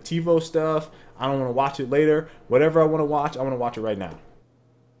don't want to TiVo stuff. I don't want to watch it later. Whatever I want to watch it right now.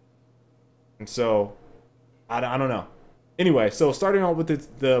 And so, I don't know. Anyway, so starting out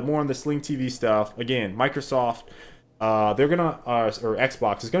with the more on the Sling TV stuff. Again, Microsoft, they're gonna or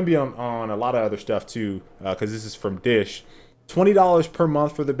Xbox is gonna be on a lot of other stuff too, because this is from Dish. $20 per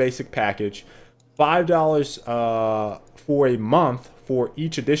month for the basic package. $5 for a month for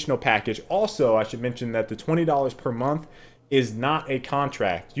each additional package. Also, I should mention that the $20 per month is not a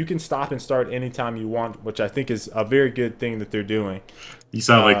contract. You can stop and start anytime you want, which I think is a very good thing that they're doing. You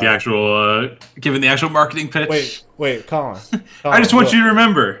sound like the actual, giving the actual marketing pitch. Wait, Colin. I just want you to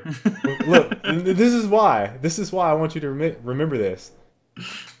remember. Look, this is why. This is why I want you to remember this.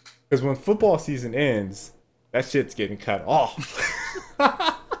 Because when football season ends, that shit's getting cut off.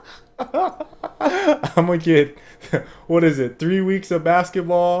 I'm gonna get, what is it, 3 weeks of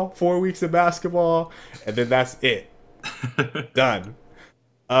basketball, 4 weeks of basketball, and then that's it. Done.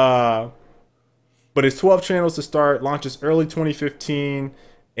 But it's 12 channels to start, launches early 2015,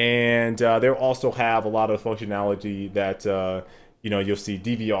 and they'll also have a lot of functionality that you'll see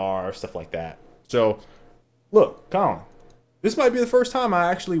DVR, stuff like that. So, look, Colin, this might be the first time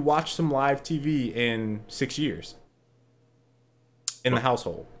I actually watched some live TV in 6 years in the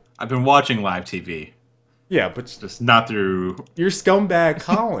household. I've been watching live TV. Yeah, but just not through. You're scumbag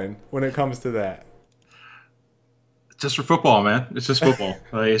Colin when it comes to that. Just for football, man. It's just football.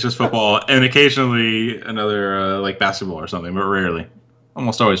 It's just football, and occasionally another like basketball or something, but rarely.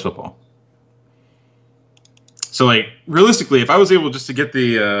 Almost always football. So, like, realistically, if I was able just to get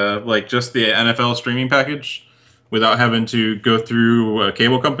the just the NFL streaming package without having to go through a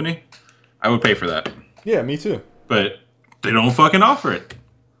cable company, I would pay for that. Yeah, me too. But they don't fucking offer it,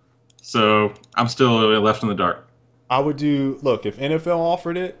 so I'm still left in the dark. I would do. Look, if NFL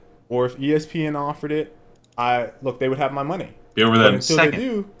offered it, or if ESPN offered it. They would have my money. Be over that in a second. They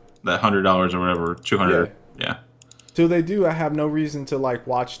do, that $100 or whatever, $200. Yeah. Till they do, I have no reason to like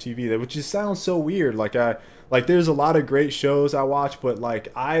watch TV. Which just sounds so weird. There's a lot of great shows I watch, but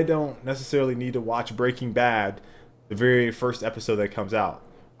like I don't necessarily need to watch Breaking Bad, the very first episode that comes out.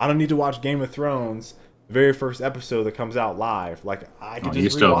 I don't need to watch Game of Thrones, the very first episode that comes out live. Like I can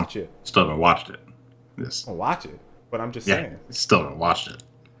just rewatch it. Still haven't watched it. Yes. I'll watch it, but I'm just saying. Still haven't watched it.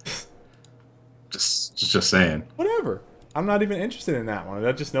 Just saying. Whatever. I'm not even interested in that one.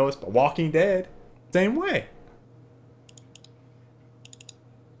 I just know it's Walking Dead. Same way.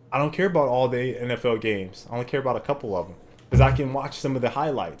 I don't care about all the NFL games. I only care about a couple of them. Because I can watch some of the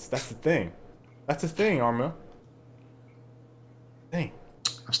highlights. That's the thing. That's the thing, Arma. Dang.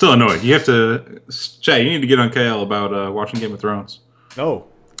 I'm still annoyed. You have to... Jay, you need to get on KL about watching Game of Thrones. No.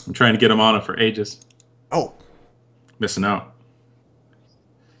 I'm trying to get him on it for ages. Oh. Missing out.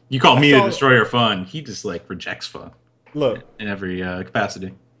 You call me the destroyer of fun. He just like rejects fun. Look, in every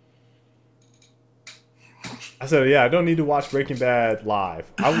capacity. I said, yeah, I don't need to watch Breaking Bad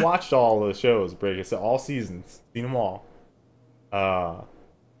live. I watched all the shows, all seasons, seen them all.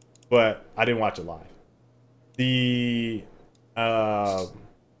 but I didn't watch it live. The uh,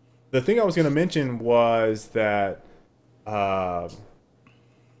 the thing I was going to mention was that oh,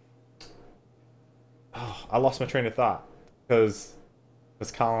 I lost my train of thought because it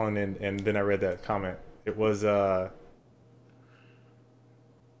was Colin, and then I read that comment. It was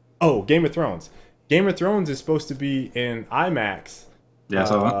Game of Thrones. Game of Thrones is supposed to be in IMAX Yeah, I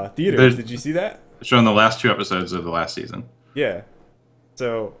saw that. theaters. Did you see that? Showing the last 2 episodes of the last season. Yeah.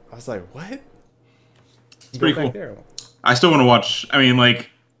 So I was like, what? It's pretty cool. There. I still want to watch. I mean, like,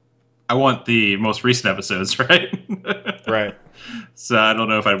 I want the most recent episodes, right? Right. So I don't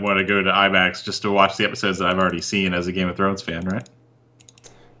know if I'd want to go to IMAX just to watch the episodes that I've already seen as a Game of Thrones fan, right?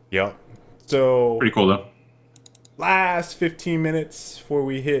 Yep. So pretty cool though. Last 15 minutes before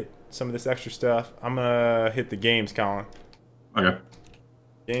we hit some of this extra stuff, I'm gonna hit the games, Colin. Okay.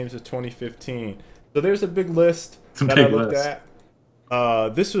 Games of 2015. So there's a big list that I looked at.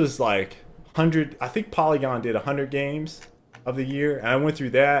 This was like 100. I think Polygon did 100 games of the year, and I went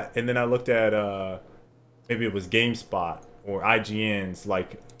through that, and then I looked at maybe it was GameSpot or IGN's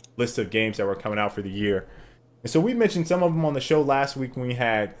like list of games that were coming out for the year. And so we mentioned some of them on the show last week when we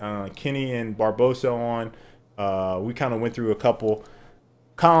had Kenny and Barbosa on. We kind of went through a couple.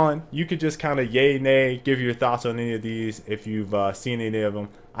 Colin, you could just kind of yay, nay, give your thoughts on any of these if you've seen any of them.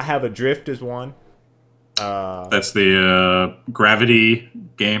 I have Adrift as one. That's the Gravity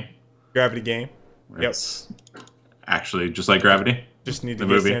game. Gravity game. It's actually just like Gravity. Just need to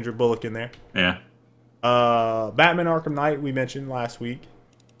get Sandra Bullock in there. Yeah. Batman Arkham Knight we mentioned last week.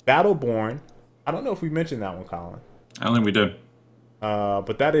 Battleborn. I don't know if we mentioned that one, Colin. I don't think we did.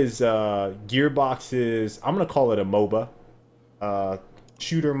 But that is Gearbox's, I'm going to call it a MOBA.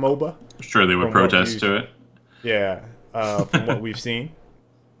 Shooter MOBA. I'm sure they would protest to it. Yeah, from what we've seen.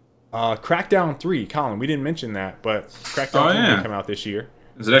 Crackdown 3, Colin, we didn't mention that, but Crackdown 3 will come out this year.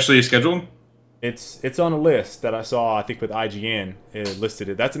 Is it actually scheduled? It's on a list that I saw, I think with IGN. It listed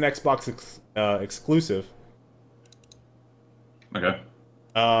it. That's an Xbox exclusive. Okay.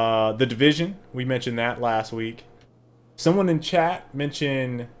 The Division, we mentioned that last week. Someone in chat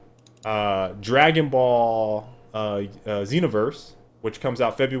mentioned Dragon Ball Xenoverse, which comes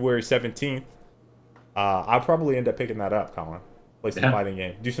out February 17th. I'll probably end up picking that up, Colin. Play some fighting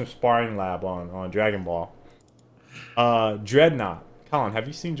game. Do some sparring lab on Dragon Ball. Dreadnought. Colin, have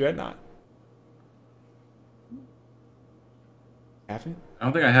you seen Dreadnought? Haven't? I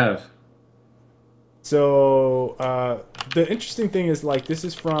don't think I have. So the interesting thing is, like, this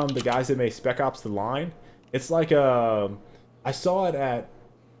is from the guys that made Spec Ops: The Line. It's like I saw it at,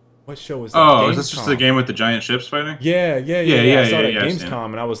 what show was that? Oh, is this just the game with the giant ships fighting? Yeah. I saw it at Gamescom,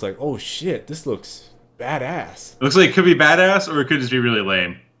 and I was like, oh shit, this looks badass. It looks like it could be badass, or it could just be really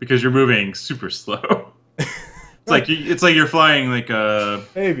lame because you're moving super slow. It's like you're flying like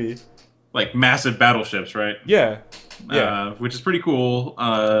maybe like massive battleships, right? Yeah. Which is pretty cool.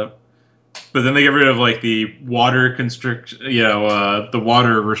 But then they get rid of like the water the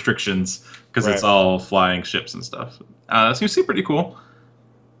water restrictions because it's all flying ships and stuff. It seems to be pretty cool.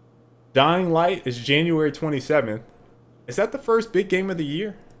 Dying Light is January 27th. Is that the first big game of the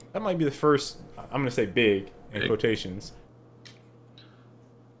year? That might be the first. I'm gonna say big in quotations.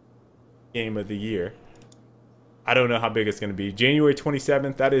 Game of the year. I don't know how big it's going to be. January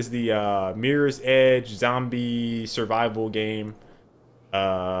 27th, that is the Mirror's Edge zombie survival game.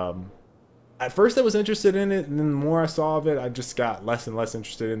 At first I was interested in it, and then the more I saw of it, I just got less and less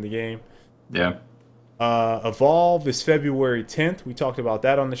interested in the game. Yeah. Evolve is February 10th. We talked about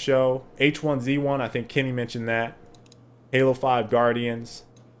that on the show. H1Z1, I think Kenny mentioned that. Halo 5 Guardians.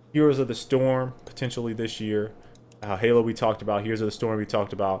 Heroes of the Storm, potentially this year. Halo we talked about. Heroes of the Storm we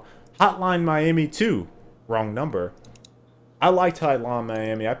talked about. Hotline Miami 2. Wrong number. I liked Hotline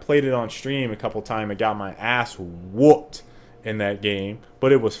Miami. I played it on stream a couple times and got my ass whooped in that game,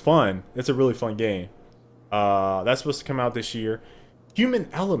 but it was fun. It's a really fun game. That's supposed to come out this year. Human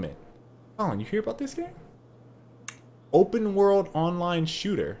Element. Colin, you hear about this game? Open world online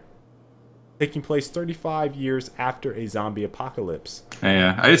shooter taking place 35 years after a zombie apocalypse.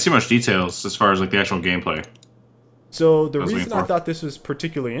 Yeah, I didn't see much details as far as like the actual gameplay. So the reason I thought this was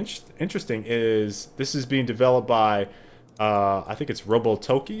particularly interesting is this is being developed by, I think it's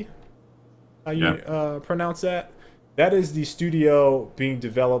Robotoki, how you pronounce that. That is the studio being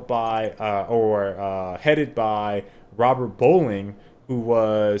developed by, headed by Robert Bowling, who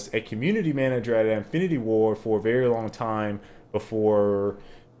was a community manager at Infinity Ward for a very long time before,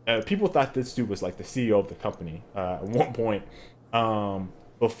 people thought this dude was like the CEO of the company at one point,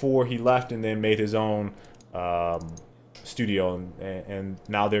 before he left and then made his own studio, and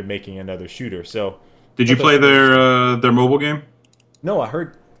now they're making another shooter. So did you play their mobile game? No, I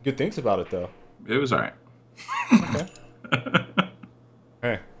heard good things about it though. It was alright. Okay.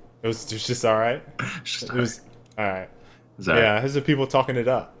 Hey, it was just all right. It was all right. Yeah, here's the people talking it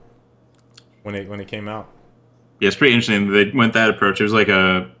up when it came out. Yeah, it's pretty interesting. They went that approach. It was like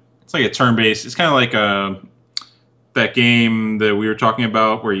it's like a turn-based. It's kind of like that game that we were talking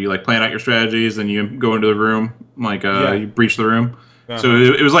about, where you like plan out your strategies, and you go into the room, like you breach the room. So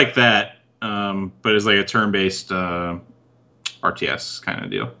it was like that, but it's like a turn-based RTS kind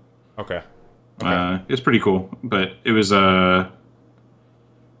of deal. Okay. It's pretty cool, but it was yeah,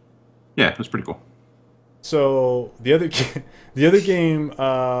 it was pretty cool. So the other game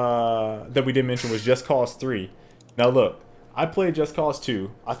that we didn't mention was Just Cause 3. Now look, I played Just Cause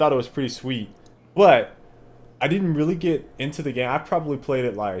 2. I thought it was pretty sweet, but I didn't really get into the game. I probably played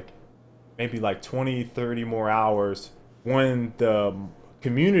it like maybe like 20, 30 more hours when the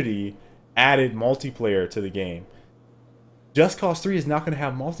community added multiplayer to the game. Just Cause 3 is not going to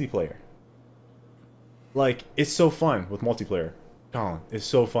have multiplayer. Like, it's so fun with multiplayer. Colin, it's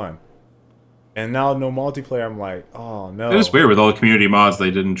so fun. And now no multiplayer, I'm like, oh no. It was weird with all the community mods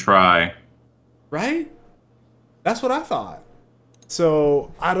they didn't try. Right? That's what I thought.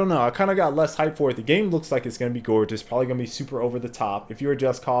 So, I don't know. I kind of got less hype for it. The game looks like it's going to be gorgeous. Probably going to be super over the top. If you're a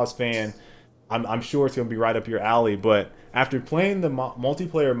Just Cause fan, I'm sure it's going to be right up your alley. But after playing the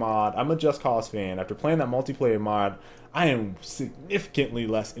multiplayer mod, I'm a Just Cause fan. After playing that multiplayer mod, I am significantly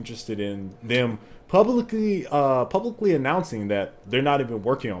less interested in them publicly announcing that they're not even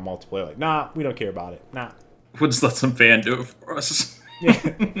working on multiplayer. Like, nah, we don't care about it. Nah. We'll just let some fan do it for us.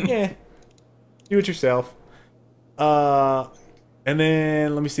 Yeah. Do it yourself. And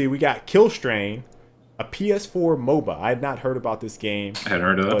then, let me see, we got Kill Strain, a PS4 MOBA. I had not heard about this game. I hadn't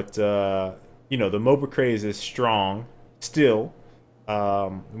heard of that. But, you know, the MOBA craze is strong still.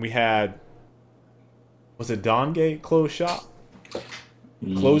 We had, was it Dongate close shop?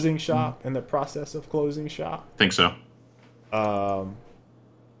 Closing shop, in the process of closing shop. Think so.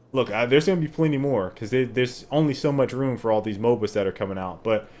 Look, there's going to be plenty more because there's only so much room for all these MOBAs that are coming out.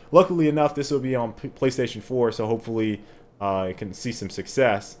 But luckily enough, this will be on PlayStation 4, so hopefully it can see some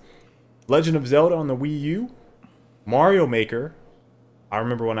success. Legend of Zelda on the Wii U. Mario Maker. I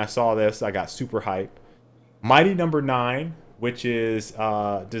remember when I saw this, I got super hype. Mighty Number 9, which is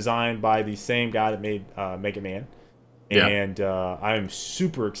designed by the same guy that made Mega Man. Yeah. And I'm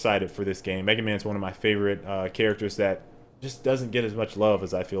super excited for this game. Mega Man's one of my favorite characters that just doesn't get as much love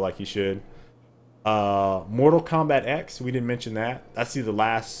as I feel like he should. Mortal Kombat X, we didn't mention that. That's the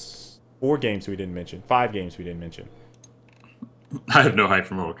last 4 games we didn't mention. 5 games we didn't mention. I have no hype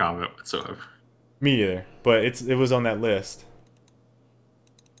for Mortal Kombat whatsoever. Me either, but it was on that list.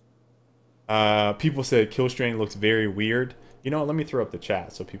 People said Kill Strain looks very weird. You know what, let me throw up the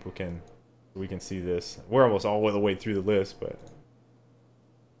chat so we can see this. We're almost all the way through the list, but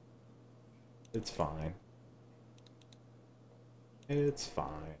it's fine. It's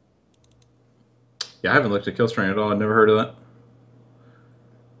fine. Yeah, I haven't looked at Kill Strain at all. I've never heard of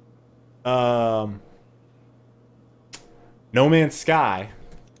that. No Man's Sky.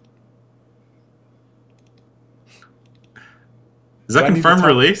 Is that confirmed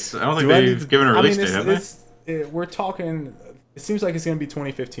release? I don't think they've given a release date, have they? We're talking. It seems like it's going to be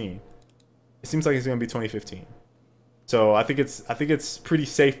 2015. It seems like it's going to be 2015. So I think it's pretty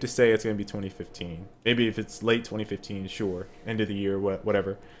safe to say it's going to be 2015. Maybe if it's late 2015, sure, end of the year,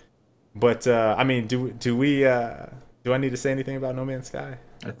 whatever. But I mean, do I need to say anything about No Man's Sky?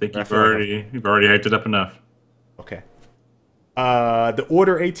 I think you've already hyped it up enough. Okay. The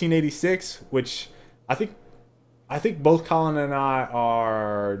Order 1886, which I think both Colin and I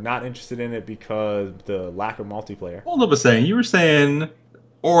are not interested in it because of the lack of multiplayer. Hold up a second. You were saying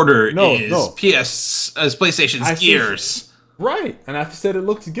Order is PlayStation's Gears. Right. And I said it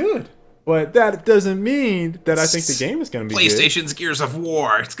looks good. But that doesn't mean that I think the game is going to be PlayStation's Gears of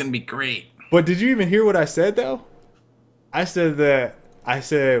War. It's going to be great. But did you even hear what I said, though? I said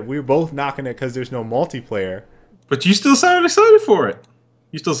we were both knocking it because there's no multiplayer. But you still sounded excited for it.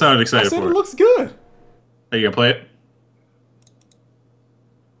 You still sounded excited for it. I said it looks good. Are you going to play it?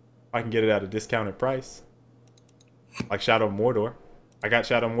 I can get it at a discounted price. Like Shadow of Mordor. I got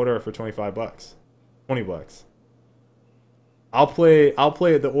Shadow of Mordor for $25. $20. I'll play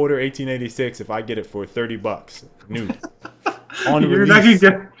the Order 1886 if I get it for $30. New. On You're not gonna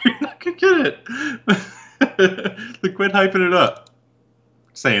get it. Quit hyping it up.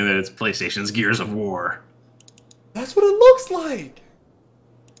 Saying that it's PlayStation's Gears of War. That's what it looks like.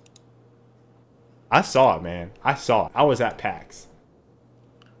 I saw it, man. I saw it. I was at PAX.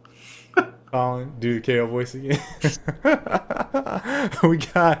 Colin, do the KO voice again. we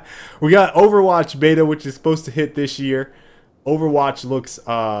got Overwatch beta, which is supposed to hit this year. Overwatch looks.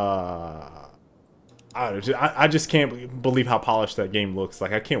 I just can't believe how polished that game looks.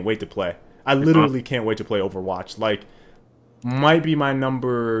 Like I can't wait to play. I literally can't wait to play Overwatch. Like might be my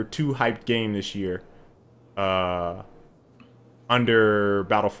number 2 hyped game this year. Under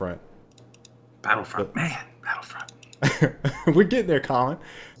Battlefront. Battlefront, man, Battlefront. We're getting there, Colin.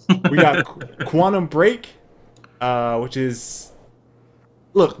 We got Quantum Break, which is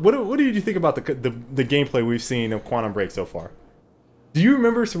look. What do you think about the gameplay we've seen of Quantum Break so far? Do you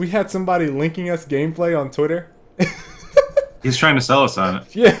remember? So we had somebody linking us gameplay on Twitter. He's trying to sell us on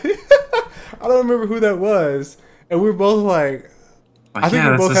it. Yeah, I don't remember who that was, and we were both like I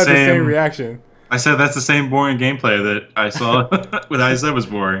think we both had the same reaction. I said that's the same boring gameplay that I saw. What I said was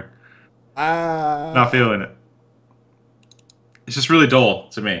boring. Not feeling it. It's just really dull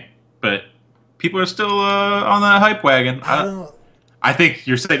to me. But people are still on the hype wagon. I think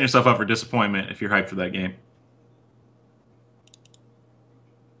you're setting yourself up for disappointment if you're hyped for that game.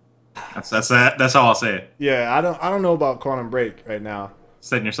 That's how I'll say it. Yeah, I don't know about Quantum Break right now.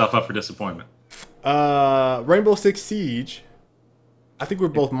 Setting yourself up for disappointment. Rainbow Six Siege. I think we're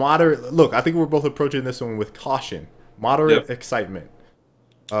both moderate. Look, I think we're both approaching this one with caution, moderate excitement.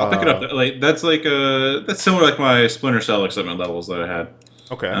 I'll pick it up. That's similar like my Splinter Cell excitement levels that I had.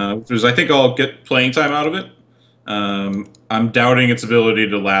 Okay. Because I think I'll get playing time out of it. I'm doubting its ability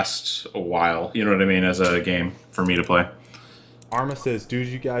to last a while. You know what I mean? As a game for me to play. Arma says, "Dude,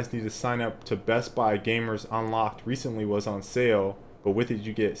 you guys need to sign up to Best Buy Gamers Unlocked. Recently was on sale, but with it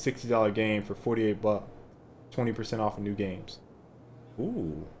you get $60 game for $48, 20% off of new games."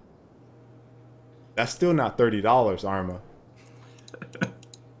 Ooh, that's still not $30, Arma.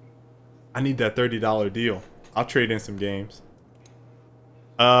 I need that $30 deal. I'll trade in some games.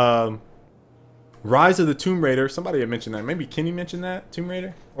 Rise of the Tomb Raider. Somebody had mentioned that. Maybe Kenny mentioned that Tomb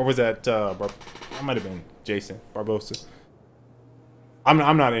Raider, or was that that might have been Jason Barbosa. I'm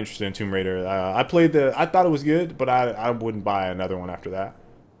not interested in Tomb Raider. I played I thought it was good, but I wouldn't buy another one after that.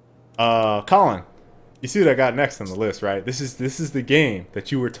 Colin, you see what I got next on the list, right? This is the game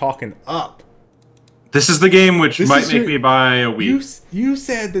that you were talking up. This is the game which might make me buy a Wii. You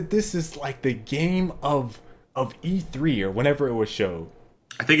said that this is like the game of E3 or whenever it was showed.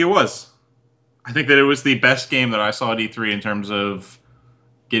 I think it was. I think that it was the best game that I saw at E3 in terms of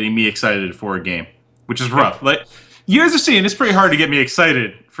getting me excited for a game, which is rough. Like you guys are seeing, it's pretty hard to get me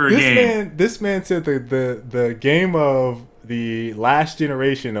excited for a game. This man said the game of the last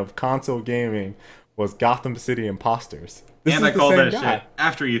generation of console gaming was Gotham City Imposters. And I called that shit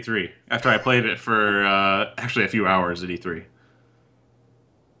after E3, after I played it for actually a few hours at E3.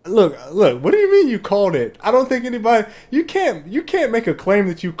 Look, what do you mean you called it? I don't think anybody you can't make a claim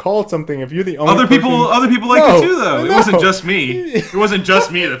that you called something if you're the only Other people like it too though. It wasn't just me. It wasn't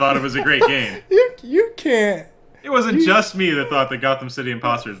just me that thought it was a great game. You can't. It wasn't just me that thought that Gotham City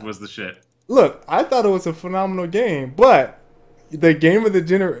Imposters was the shit. Look, I thought it was a phenomenal game, but the game of the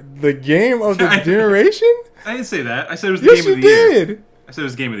generation? I didn't say that. I said it was the game of the year. I said it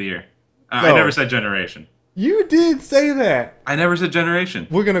was game of the year. No. I never said generation. You did say that. I never said generation.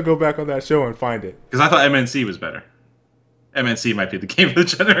 We're going to go back on that show and find it. Because I thought MNC was better. MNC might be the game of the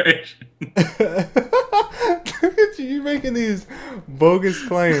generation. Look at you making these bogus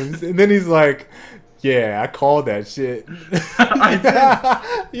claims. And then he's like, yeah, I called that shit.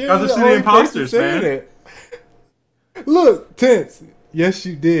 I did. Gotham City Imposters, man. It. Look, Tense. Yes,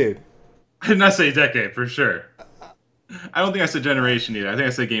 you did. I did not say decade, for sure. I don't think I said generation either. I think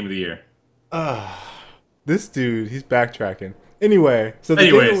I said game of the year. This dude, he's backtracking. Anyway, so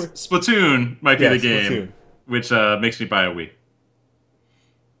Splatoon might be the game, which makes me buy a Wii.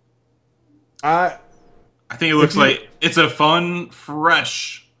 I think it looks like it's a fun,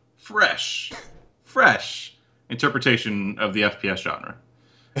 fresh interpretation of the FPS genre.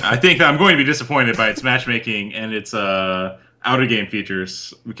 I think that I'm going to be disappointed by its matchmaking and its out-of-game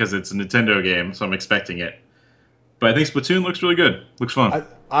features because it's a Nintendo game, so I'm expecting it. But I think Splatoon looks really good. Looks fun.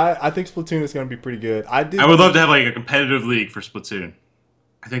 I think Splatoon is going to be pretty good. I would love to have like a competitive league for Splatoon.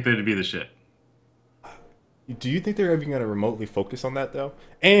 I think that'd be the shit. Do you think they're even going to remotely focus on that though?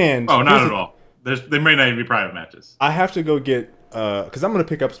 And not at all. There may not even be private matches. I have to go get because I'm going to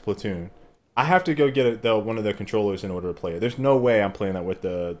pick up Splatoon. I have to go get one of the controllers in order to play it. There's no way I'm playing that with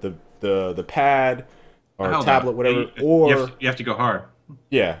the pad or tablet, whatever. You have to go hard.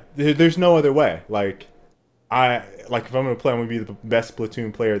 Yeah, there's no other way. Like if I'm gonna play, I'm gonna be the best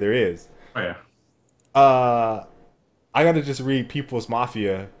Splatoon player there is. Oh yeah. I gotta just read People's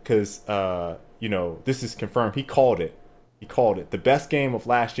Mafia because this is confirmed. He called it. The best game of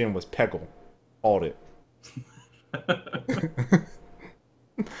last gen was Peggle. Called it.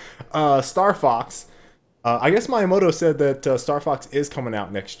 Star Fox I guess Miyamoto said that Star Fox is coming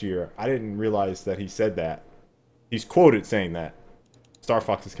out next year. I didn't realize that he said that. He's quoted saying that Star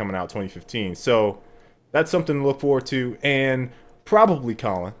Fox is coming out 2015. So that's something to look forward to. And probably,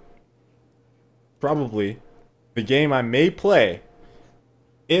 Colin, probably the game I may play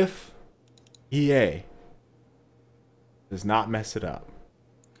if EA does not mess it up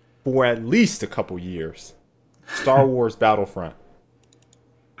for at least a couple years. Star Wars Battlefront.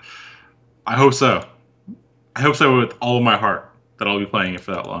 I hope so. I hope so with all of my heart that I'll be playing it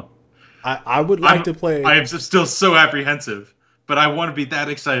for that long. I would like to play. I am still so apprehensive, but I want to be that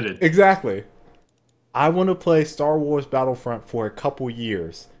excited. Exactly. I want to play Star Wars Battlefront for a couple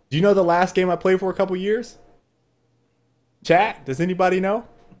years. Do you know the last game I played for a couple years? Chat, does anybody know?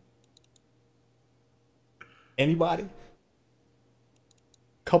 Anybody?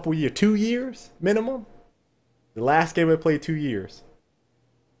 Couple years, 2 years minimum? The last game I played 2 years.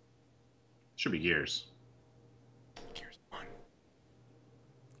 Should be Gears. Gears 1.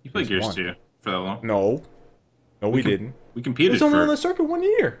 You played Gears 1. 2 for that long? No. No, we didn't. We It competed was only for... on the circuit 1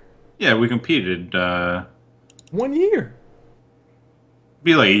 year. Yeah, we competed. 1 year.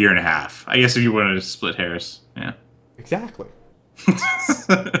 Be like a year and a half. I guess if you wanted to split hairs. Yeah. Exactly.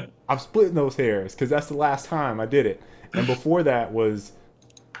 I'm splitting those hairs because that's the last time I did it. And before that was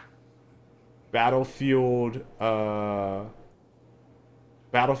Battlefield Modern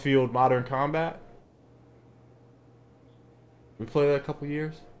Combat. We played that a couple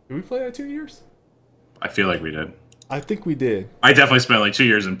years. Did we play that 2 years? I feel like we did. I think we did. I definitely spent like 2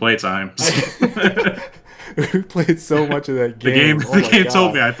 years in playtime. We played so much of that game. The game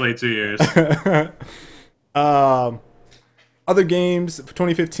told me I played 2 years. Other games for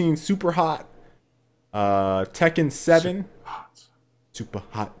 2015: Super Hot, Tekken 7, Super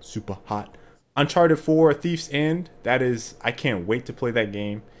Hot, Uncharted 4, Thief's End. That is, I can't wait to play that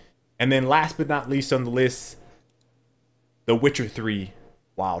game. And then last but not least on the list, The Witcher 3,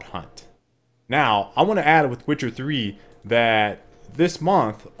 Wild Hunt. Now, I want to add with Witcher 3 that this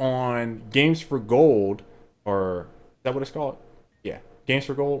month on Games for Gold, or is that what it's called? Yeah, Games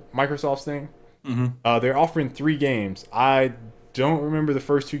for Gold, Microsoft's thing. They're offering 3 games. I don't remember the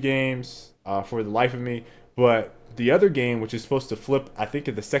first 2 games for the life of me, but the other game, which is supposed to flip, I think,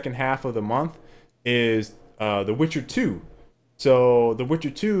 in the second half of the month, is The Witcher 2. So, The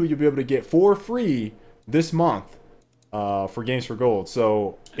Witcher 2, you'll be able to get for free this month for Games for Gold.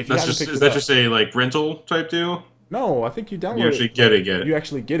 So, if you haven't picked it up, is that just a like rental type deal? no, I think you download You actually it. get it. You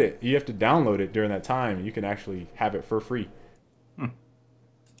actually get it. You have to download it during that time. You can actually have it for free.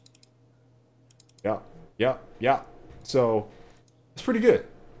 Yeah. So it's pretty good.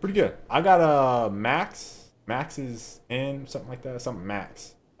 Pretty good. I got a Max. Max is in something like that. Something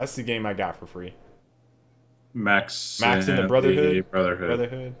Max. That's the game I got for free. Max in the Brotherhood. Brotherhood. I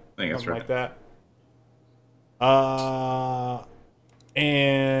think that's something right. like that.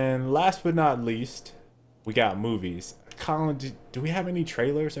 And last but not least, we got movies. Colin, do we have any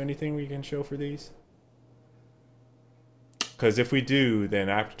trailers or anything we can show for these? Because if we do, then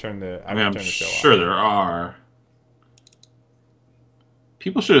I have to turn the I'm show off. sure there are.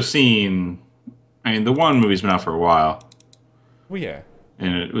 People should have seen. I mean, the one movie's been out for a while. Well, yeah.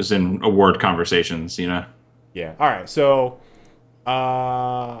 And it was in award conversations, you know? Yeah. All right. So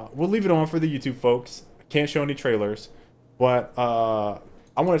we'll leave it on for the YouTube folks. Can't show any trailers, but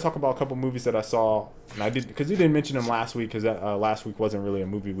I want to talk about a couple movies that I saw, and I did because we didn't mention them last week because last week wasn't really a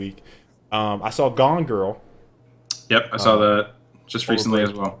movie week. I saw Gone Girl. Yep, I saw that just recently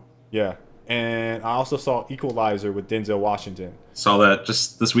as well. Yeah, and I also saw Equalizer with Denzel Washington. Saw that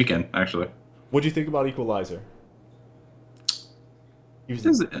just this weekend, actually. What'd you think about Equalizer?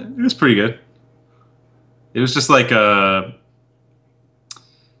 It was pretty good. It was just like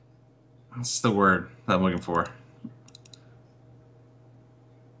what's the word that I'm looking for? It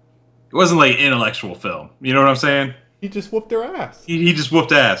wasn't like intellectual film. You know what I'm saying? He just whooped their ass. He just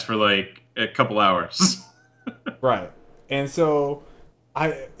whooped ass for like a couple hours. Right. And so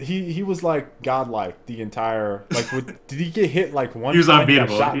he was like godlike the entire did he get hit like one He was time?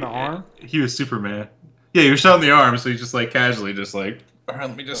 unbeatable. He got shot in the arm? He was Superman. Yeah, he was shot in the arm, so he just like casually just like, all right,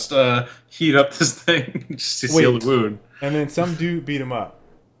 let me just heat up this thing just to seal the wound. And then some dude beat him up.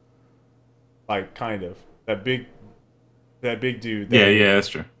 Like kind of. That big dude. Yeah, that's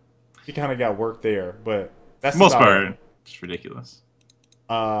true. He kind of got worked there, but that's most part it's ridiculous.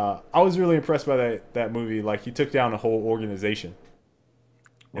 I was really impressed by that movie. Like he took down a whole organization.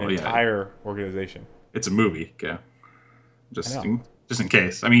 An entire organization. It's a movie, okay. Just in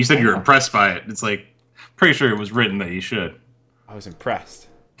case. I mean, you said you were impressed by it. It's like pretty sure it was written that you should. I was impressed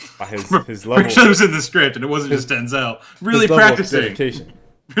by his level. Pretty sure it was in the script, and it wasn't just Denzel. Really practicing. Dedication.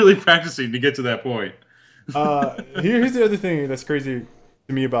 Really practicing to get to that point. Here's the other thing that's crazy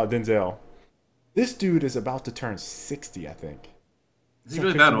to me about Denzel. This dude is about to turn 60, I think. Is He's he like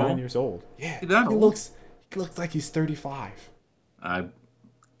really that 59 old? years old. Yeah, Is he that he old? looks like he's 35. Uh,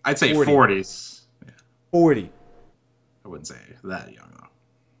 I'd say 40. 40s. Yeah, 40. I wouldn't say that young though.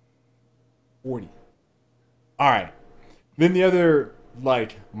 40. All right. Then the other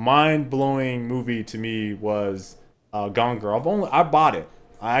like mind-blowing movie to me was Gone Girl. I bought it.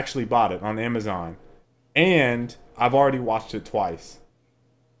 I actually bought it on Amazon, and I've already watched it twice.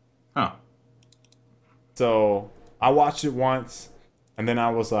 Huh. So I watched it once, and then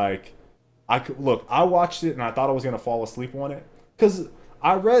I was like, I watched it, and I thought I was gonna fall asleep on it because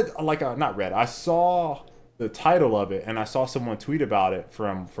I read not read. I saw the title of it, and I saw someone tweet about it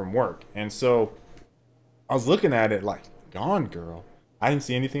from work, and so I was looking at it like Gone Girl. I didn't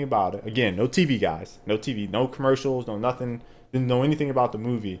see anything about it. Again, no TV, guys. No TV, no commercials, no nothing. Didn't know anything about the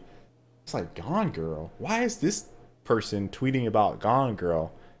movie. It's like Gone Girl. Why is this person tweeting about Gone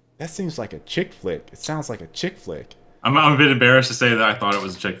Girl? That seems like a chick flick. It sounds like a chick flick. I'm a bit embarrassed to say that I thought it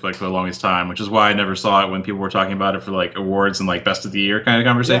was a chick flick for the longest time, which is why I never saw it when people were talking about it for like awards and like best of the year kind of Yep.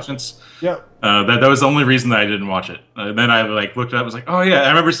 conversations. Yep. That was the only reason that I didn't watch it. Then I like looked it up, was like, oh yeah, I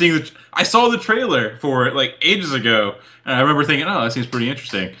remember seeing I saw the trailer for it like ages ago, and I remember thinking, oh, that seems pretty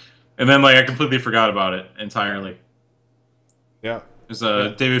interesting, and then like I completely forgot about it entirely. Yep. There's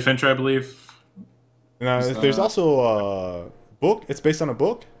Yeah. David Fincher, I believe. Now, Is, there's also a book. It's based on a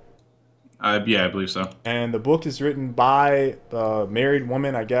book, yeah, I believe so. and the book is written by a married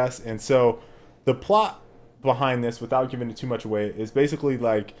woman, I guess. And so, the plot behind this, without giving it too much away, is basically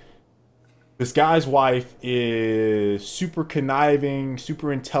like this guy's wife is super conniving,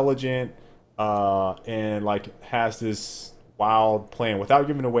 super intelligent, and like has this wild plan. Without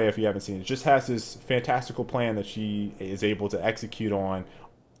giving away, if you haven't seen it, just has this fantastical plan that she is able to execute on,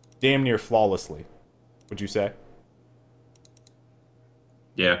 damn near flawlessly. Would you say?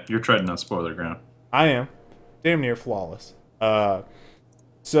 Yeah, you're treading on spoiler ground. I am, damn near flawless.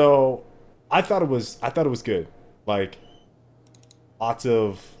 So I thought it was good. Like lots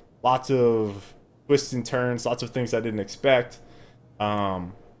of twists and turns, lots of things I didn't expect.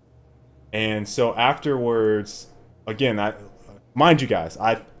 Um, and so afterwards, again, I mind you guys,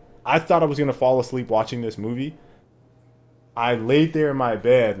 I thought I was gonna fall asleep watching this movie. I laid there in my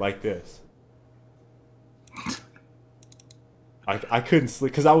bed like this. I couldn't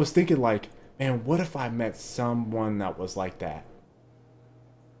sleep because I was thinking like, man, what if I met someone that was like that?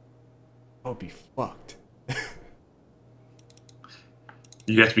 I would be fucked.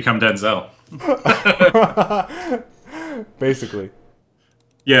 You get to become Denzel. Basically.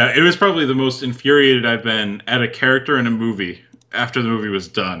 Yeah, it was probably the most infuriated I've been at a character in a movie after the movie was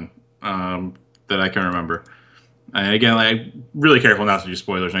done, that I can remember. And again, like, I'm really careful not to do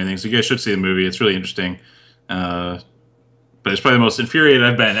spoilers or anything, so you guys should see the movie. It's really interesting. But it's probably the most infuriated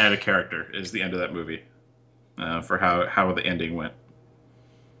I've been at a character is the end of that movie, for how the ending went.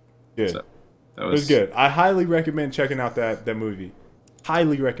 Good. So that It was was good. I highly recommend checking out that movie.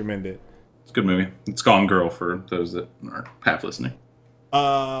 Highly recommend it. it's a good movie. It's Gone Girl for those that are half listening. The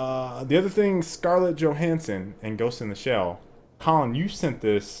other thing, Scarlett Johansson and Ghost in the Shell. Colin, you sent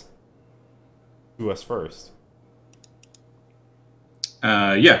this to us first.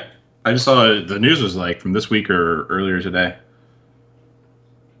 Yeah, I just saw the news was like from this week or earlier today.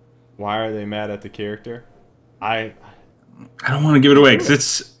 Why are they mad at the character? I I don't want to give it away because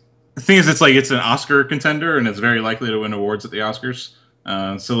it's the thing is it's like it's an Oscar contender and it's very likely to win awards at the Oscars.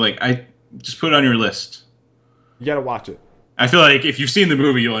 So like I just put it on your list. You gotta watch it. I feel like if you've seen the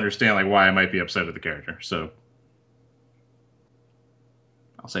movie, you'll understand like why I might be upset at the character. So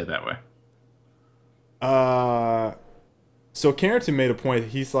I'll say it that way. Uh, so Carrington made a point.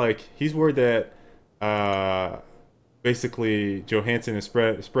 He's like, he's worried that basically Johansson is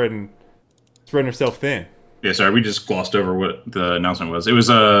spreading herself thin. Yeah, sorry, we just glossed over what the announcement was. It was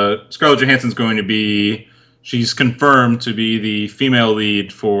Scarlett Johansson's going to be. She's confirmed to be the female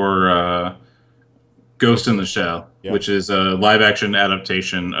lead for Ghost in the Shell, Yep. which is a live-action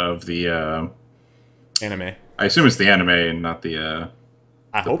adaptation of the. Anime. I assume it's the anime and not the.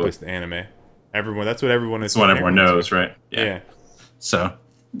 I The hope book. it's the anime. Everyone, that's what everyone is. It's what everyone comparing it knows, to. right? Yeah. So,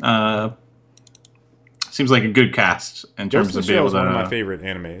 seems like a good cast in Ghost terms in of the being Shell able is one of my to. favorite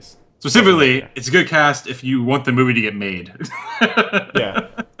animes. Specifically, it's a good cast if you want the movie to get made. Yeah.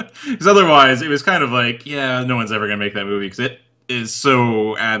 Because otherwise, it was kind of like, yeah, no one's ever going to make that movie because it is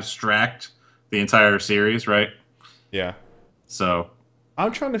so abstract, the entire series, right? Yeah. So,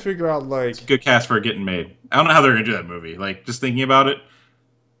 I'm trying to figure out like, it's a good cast for getting made. I don't know how they're going to do that movie. Like, just thinking about it,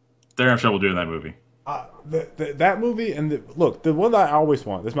 they're going to have trouble doing that movie. That movie and look, the one that I always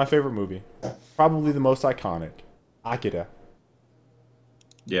want. This is my favorite movie, probably the most iconic. Akira.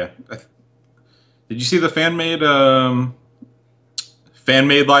 Yeah. Did you see the fan made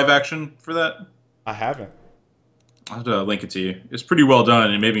live action for that? I haven't. I'll have to link it to you. It's pretty well done,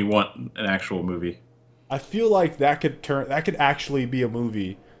 and it made me want an actual movie. I feel like that could actually be a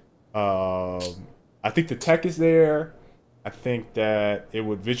movie. I think the tech is there. I think that it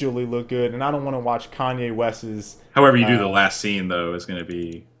would visually look good, and I don't want to watch Kanye West's. However, you do the last scene though is going to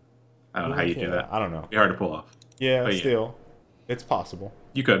be, I don't know how you do Yeah, that. I don't know. Be hard to pull off. Yeah, But yeah, still, it's possible.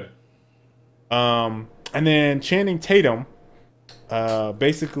 you could. And then Channing Tatum,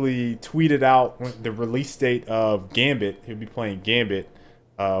 basically tweeted out the release date of Gambit. He'll be playing Gambit,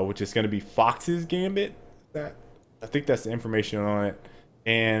 which is going to be Fox's Gambit. That I think that's the information on it,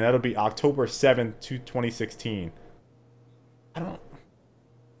 and that'll be October 7th, 2016.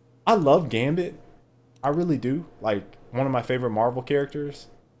 I love Gambit. I really do. Like one of my favorite Marvel characters.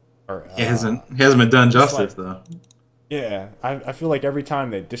 Or He hasn't been done justice though. yeah, I feel like every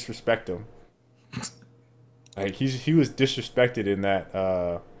time they disrespect him, like he was disrespected in that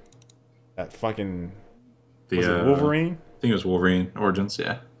fucking was it Wolverine? I think it was Wolverine Origins.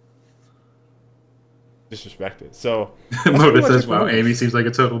 Yeah. Disrespected. So Moda says, "Wow, Amy seems like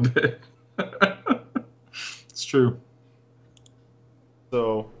a total bitch." It's true.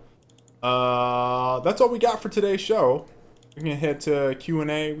 So that's all we got for today's show. We can head to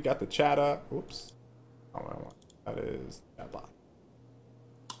Q&A. We got the chat up. Oops. I don't know what that is. That bot.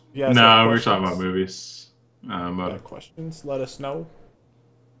 No, we're talking about movies. Got questions? Let us know.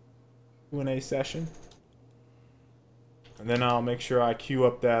 Q&A session. And then I'll make sure I queue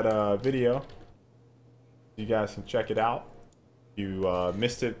up that video. You guys can check it out. You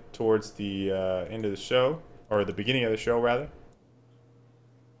missed it towards the end of the show, or the beginning of the show, rather.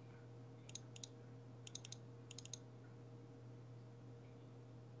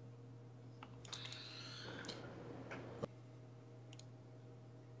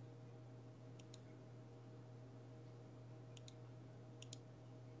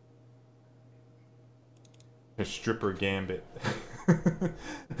 The stripper Gambit.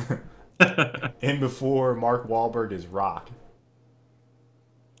 And before Mark Wahlberg is Rock.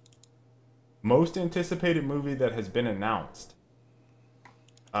 Most anticipated movie that has been announced.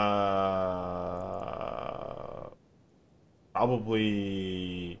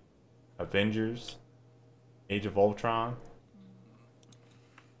 Probably Avengers, Age of Ultron.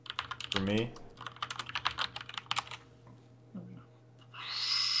 For me.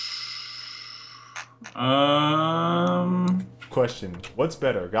 Question: what's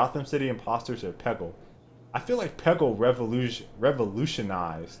better, Gotham City Imposters or Peggle? I feel like Peggle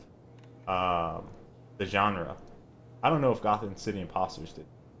revolutionized the genre. I don't know if Gotham City Imposters did.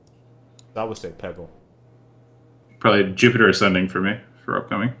 So I would say Peggle. Probably Jupiter Ascending for me for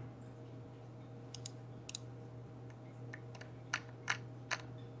upcoming.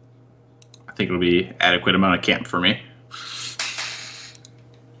 I think it'll be adequate amount of camp for me.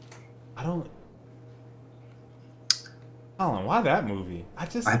 Colin, why that movie? I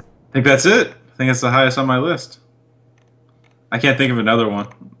think that's it. I think it's the highest on my list. I can't think of another one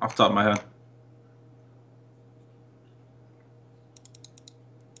off the top of my head.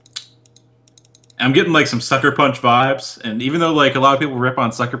 I'm getting like some Sucker Punch vibes, and even though like a lot of people rip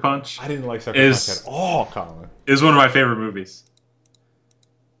on Sucker Punch, I didn't like Sucker Punch at all, Colin. Is one of my favorite movies.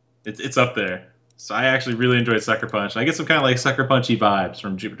 It's up there. So I actually really enjoyed Sucker Punch. I get some kind of like Sucker Punchy vibes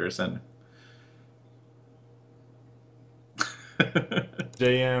from Jupiter Ascending.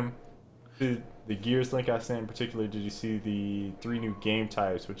 JM, the Gears link I sent in particular, did you see the 3 new game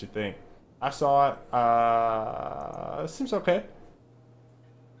types? What you think? I saw it. It seems okay.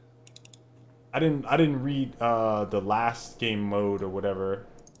 I didn't read the last game mode or whatever it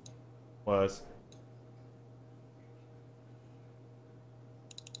was.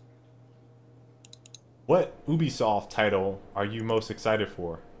 What Ubisoft title are you most excited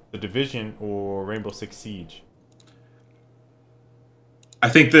for? The Division or Rainbow Six Siege? I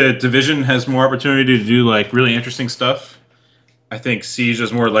think the Division has more opportunity to do like really interesting stuff. I think Siege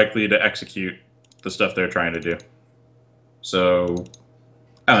is more likely to execute the stuff they're trying to do. So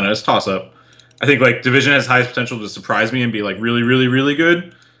I don't know, it's toss up. I think like Division has highest potential to surprise me and be like really, really, really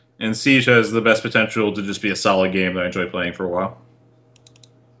good. And Siege has the best potential to just be a solid game that I enjoy playing for a while.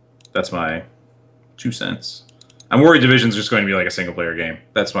 That's my 2 cents. I'm worried Division's just going to be like a single player game.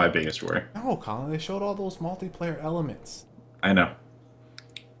 That's my biggest worry. No, Colin, they showed all those multiplayer elements. I know.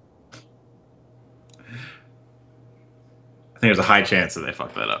 I think there's a high chance that they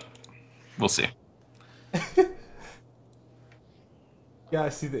fuck that up. We'll see. Yeah, I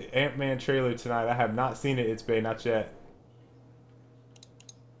see the Ant-Man trailer tonight. I have not seen it. It's Bay, not yet.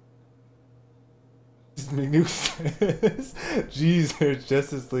 Manu says, Jesus,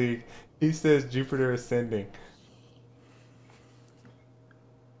 Justice League. He says Jupiter Ascending.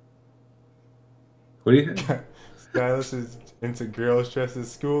 What do you think? Skyllus is into girls dressed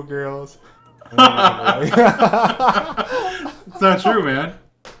as schoolgirls. It's not true, man.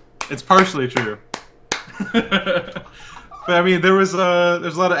 It's partially true. But I mean, there's a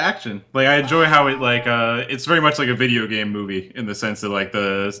lot of action. Like I enjoy how it it's very much like a video game movie in the sense that like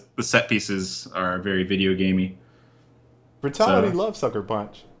the set pieces are very video gamey. Brutality So loves Sucker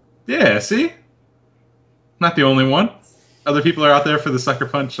Punch. yeah, see, not the only one. Other people are out there for the Sucker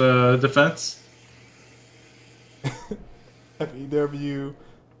Punch defense. Have either of you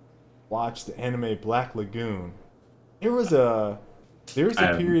watched the anime Black Lagoon? There was a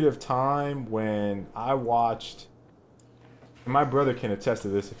period of time when I watched, and my brother can attest to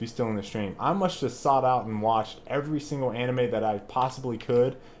this if he's still in the stream. I must have sought out and watched every single anime that I possibly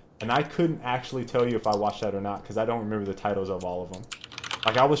could, and I couldn't actually tell you if I watched that or not because I don't remember the titles of all of them.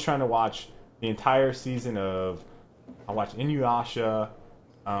 Like I was trying to watch the entire season of, I watched Inuyasha,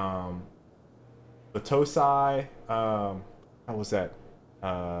 the Tosai, how was that?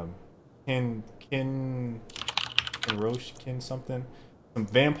 Kin Roshikin something. Some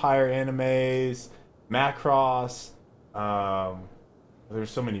vampire animes, Macross. There's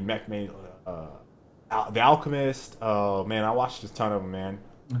so many mech made. The Alchemist. Oh man, I watched a ton of them, man.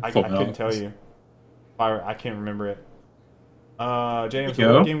 I couldn't tell you. I can't remember it. James,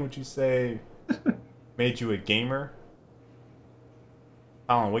 what game would you say made you a gamer?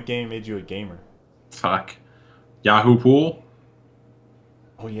 Alan, what game made you a gamer? Fuck, Yahoo Pool.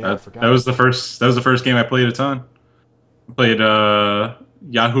 Oh yeah, I forgot. That was the first game I played a ton. I played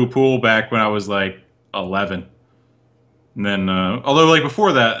Yahoo Pool back when I was like 11, and then although like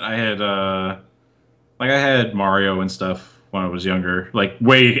before that I had Mario and stuff when I was younger. Like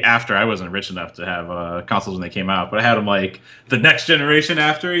way after I wasn't rich enough to have consoles when they came out, but I had them like the next generation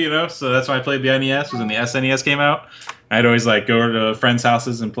after, you know. So that's why I played the NES. Was when the SNES came out. I'd always like go to friends'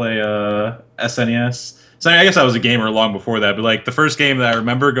 houses and play SNES. So I guess I was a gamer long before that, but like the first game that I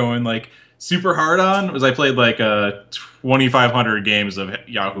remember going like super hard on was I played like 2,500 games of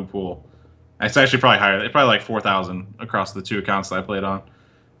Yahoo Pool. It's actually probably higher. Probably like 4,000 across the two accounts that I played on,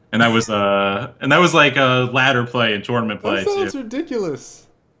 and that was like a ladder play and tournament play. That sounds ridiculous.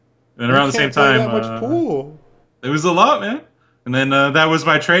 And around the same time, that much pool. It was a lot, man. And then that was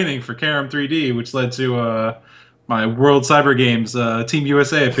my training for Karam 3D, which led to my World Cyber Games Team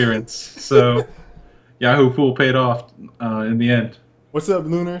USA appearance. So. Yahoo Pool paid off in the end. What's up,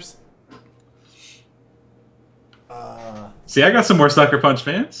 Lunars? See, I got some more Sucker Punch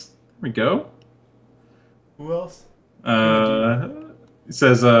fans. There we go. Who else? It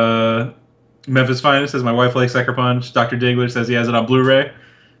says Memphis Finest says my wife likes Sucker Punch. Dr. Diggler says he has it on Blu-ray.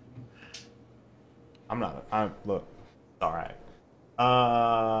 Look, all right.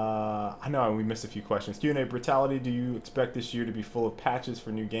 I know we missed a few questions. Q&A Brutality. Do you expect this year to be full of patches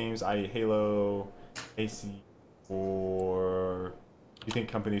for new games, i.e. Halo, AC, or do you think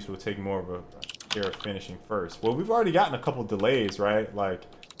companies will take more of a care of finishing first? Well, we've already gotten a couple delays, right? Like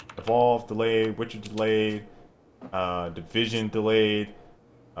Evolve delayed, Witcher delayed, Division delayed,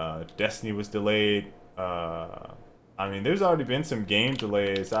 Destiny was delayed. I mean, there's already been some game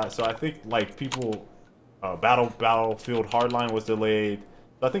delays. So I think like people, Battlefield Hardline was delayed.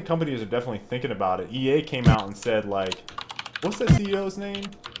 So I think companies are definitely thinking about it. EA came out and said like, what's that CEO's name?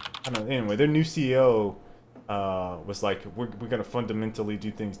 I don't know. Anyway, their new CEO was like, we're gonna fundamentally do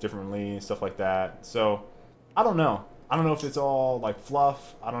things differently and stuff like that. So I don't know. I don't know if it's all like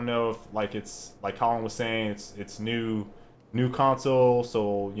fluff. I don't know if like it's like Colin was saying, it's new console,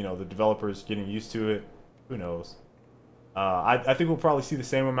 so you know the developers getting used to it. Who knows? I think we'll probably see the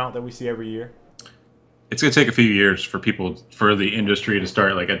same amount that we see every year. It's going to take a few years for the industry to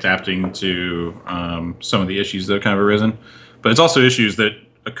start like adapting to some of the issues that have kind of arisen, but it's also issues that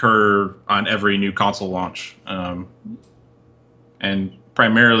occur on every new console launch, and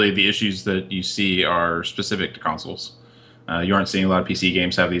primarily the issues that you see are specific to consoles. You aren't seeing a lot of PC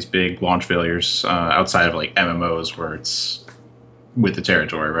games have these big launch failures outside of like MMOs where it's with the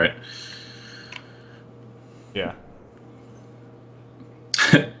territory, right? Yeah.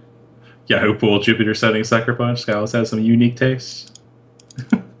 Yahoo Pool, Jupiter setting, Sucker Punch. Skyllus has some unique tastes.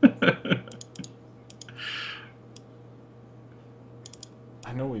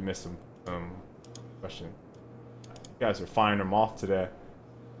 I know we missed some question. You guys are firing them off today.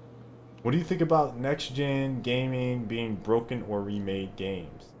 What do you think about next-gen gaming being broken or remade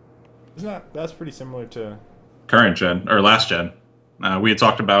games? That's pretty similar to Current gen or last gen. We had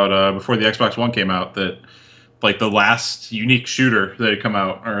talked about before the Xbox One came out that like the last unique shooter that had come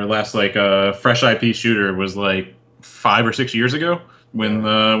out, or last like fresh IP shooter, was like 5 or 6 years ago when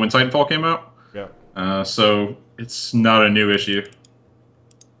Titanfall came out. Yeah. So it's not a new issue.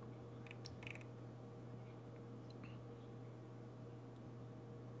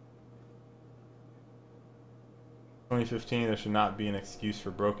 2015, there should not be an excuse for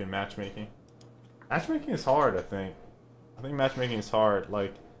broken matchmaking. Matchmaking is hard, I think. I think matchmaking is hard.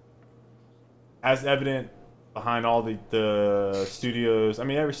 Like, as evident behind all the studios. I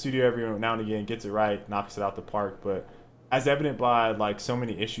mean, every studio every now and again gets it right, knocks it out the park. But as evident by like so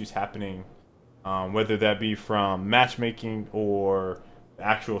many issues happening, whether that be from matchmaking or the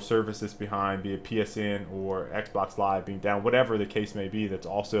actual services behind, be it PSN or Xbox Live being down, whatever the case may be, that's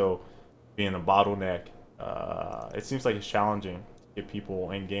also being a bottleneck. It seems like it's challenging to get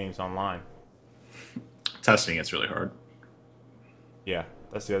people in games online. Testing it's really hard. Yeah,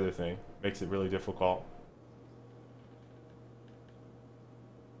 that's the other thing. Makes it really difficult.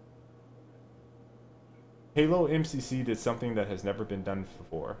 Halo MCC did something that has never been done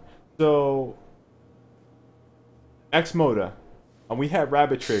before. So, Xmoda, we had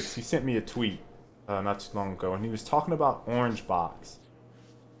Rabbit he sent me a tweet not too long ago, and he was talking about Orange Box.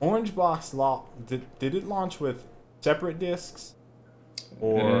 Orange Box did it launch with separate discs,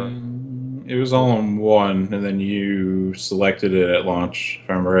 or it was all in one, and then you selected it at launch, if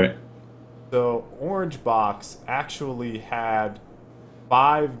I'm right. So Orange Box actually had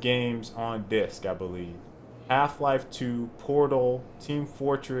 5 games on disc, I believe. Half-Life 2, Portal, Team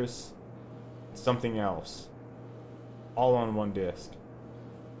Fortress, something else, all on one disc.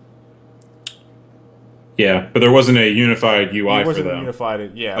 Yeah, but there wasn't a unified UI for them.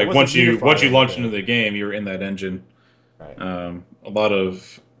 Unified, yeah. Like once you launched into the game, you were in that engine. Right. A lot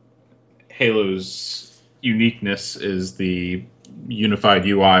of Halo's uniqueness is the unified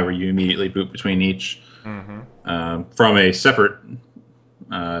UI, where you immediately boot between each from a separate,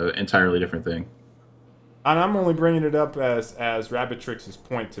 entirely different thing. And I'm only bringing it up as Rabbit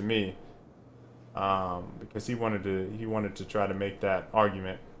point to me, because he wanted to try to make that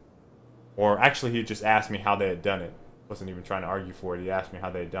argument. Or actually, he just asked me how they had done it. Wasn't even trying to argue for it. He asked me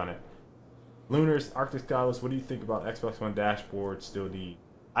how they had done it. Lunars, Arctic Skyllus, what do you think about Xbox One dashboard still need?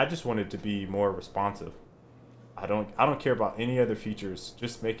 I just want it to be more responsive. I don't care about any other features.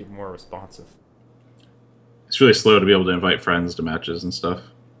 Just make it more responsive. It's really slow to be able to invite friends to matches and stuff.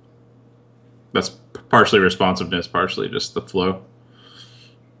 That's partially responsiveness, partially just the flow.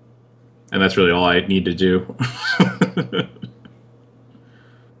 And that's really all I need to do.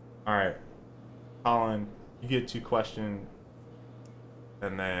 All right, Colin, you get 2 questions,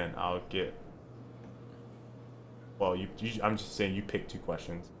 and then I'll get. Well, I'm just saying you pick 2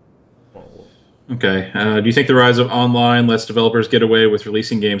 questions. Okay. Do you think the rise of online lets developers get away with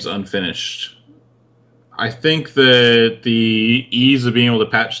releasing games unfinished? I think that the ease of being able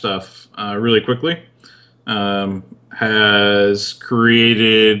to patch stuff really quickly has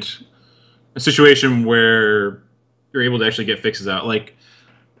created a situation where you're able to actually get fixes out. Like,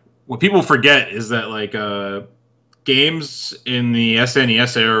 what people forget is that like games in the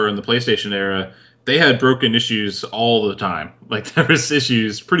SNES era and the PlayStation era, they had broken issues all the time. Like, there was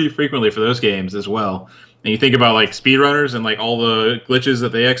issues pretty frequently for those games as well. And you think about like speedrunners and like all the glitches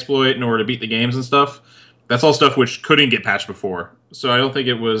that they exploit in order to beat the games and stuff. That's all stuff which couldn't get patched before. So I don't think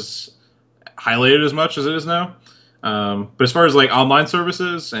it was highlighted as much as it is now. But as far as like online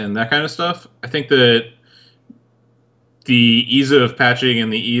services and that kind of stuff, I think that the ease of patching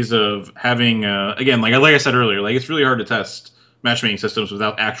and the ease of having, again, like I said earlier, like it's really hard to test matchmaking systems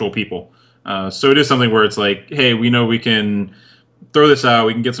without actual people. So it is something where it's like, hey, we know we can throw this out,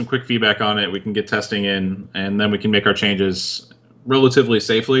 we can get some quick feedback on it, we can get testing in, and then we can make our changes relatively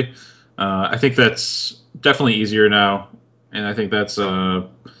safely. I think that's definitely easier now, and I think that's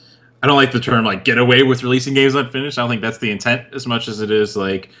I don't like the term like get away with releasing games unfinished. I don't think that's the intent as much as it is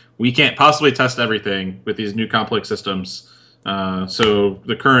like we can't possibly test everything with these new complex systems. So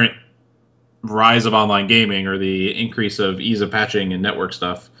the current rise of online gaming, or the increase of ease of patching and network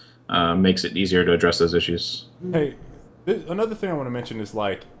stuff, makes it easier to address those issues. Hey, another thing I want to mention is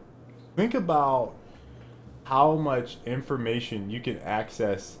like, think about how much information you can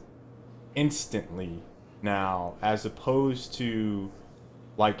access instantly now, as opposed to,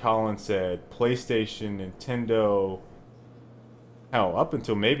 like Colin said, PlayStation, Nintendo, hell, up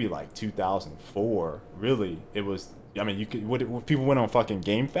until maybe like 2004, really, it was, I mean, you could, people went on fucking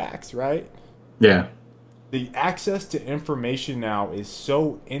GameFAQs, right? Yeah. The access to information now is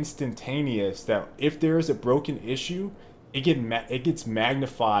so instantaneous that if there is a broken issue, it gets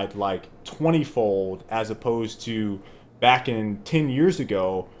magnified like 20-fold, as opposed to back in 10 years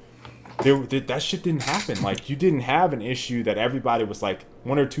ago, that shit didn't happen. Like, you didn't have an issue that everybody was like,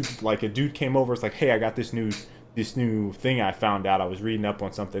 one or two, like a dude came over, it's like, hey, I got this new thing I found out. I was reading up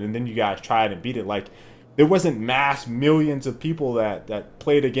on something, and then you guys tried and beat it. Like, there wasn't mass millions of people that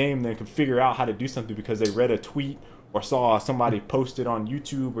played a game that could figure out how to do something because they read a tweet or saw somebody post it on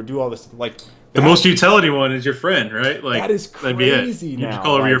YouTube or do all this. Like, the most utility one is your friend, right? Like, that is crazy now. You just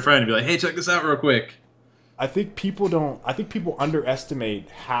call over your friend and be like, hey, check this out real quick. I think people underestimate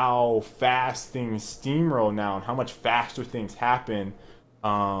how fast things steamroll now and how much faster things happen,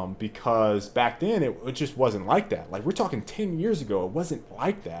 because back then it just wasn't like that. Like, we're talking 10 years ago, it wasn't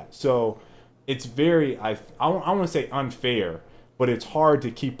like that. So it's very, I want to say unfair, but it's hard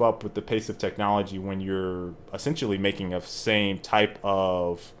to keep up with the pace of technology when you're essentially making a same type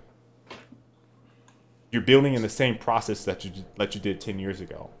of, you're building in the same process that you did 10 years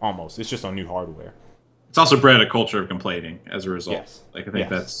ago, almost. It's just on new hardware. It's also bred a culture of complaining as a result. Yes. Like, I think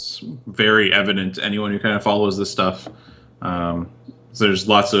that's very evident to anyone who kind of follows this stuff. So there's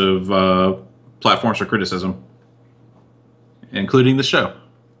lots of platforms for criticism, including the show.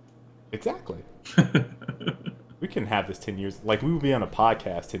 Exactly. We couldn't have this 10 years. Like, we would be on a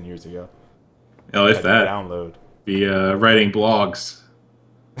podcast 10 years ago. Oh, if that. Download. Be writing blogs.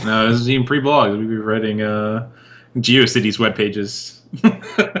 No, this is even pre-blogs. We'd be writing GeoCities web pages.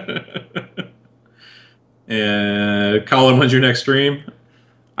 And Colin, when's your next stream?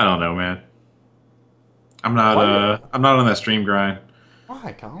 I don't know, man. I'm not on that stream grind.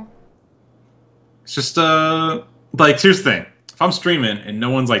 Why, Colin? It's just like, here's the thing. If I'm streaming and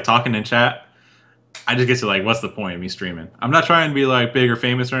no one's like talking in chat, I just get to like, what's the point of me streaming? I'm not trying to be like big or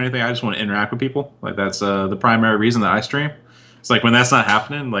famous or anything. I just want to interact with people. Like, that's the primary reason that I stream. It's like, when that's not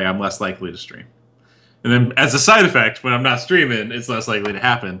happening, like, I'm less likely to stream. And then as a side effect, when I'm not streaming, it's less likely to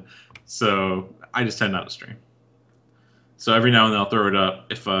happen. So I just tend not to stream. So every now and then I'll throw it up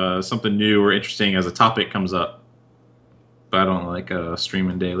if something new or interesting as a topic comes up. But I don't like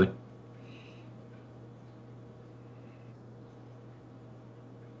streaming daily.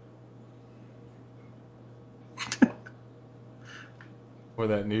 Or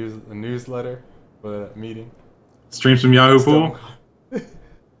that newsletter, or that meeting. Stream some Yahoo Pool.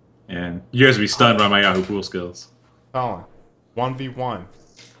 And you guys would be stunned by my Yahoo Pool skills. Colin, 1v1,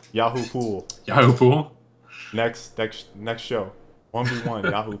 Yahoo Pool. Yahoo Pool? Next show,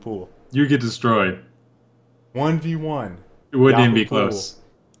 1v1, Yahoo Pool. You get destroyed. 1v1. It wouldn't Yahoo even be Pool. close.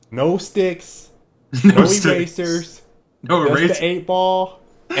 No sticks. No erasers. No Just erasers. the 8-ball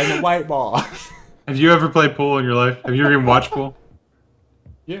and the white ball. Have you ever played pool in your life? Have you ever even watched pool?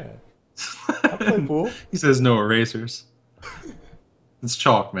 Yeah. I play pool. He says no erasers. It's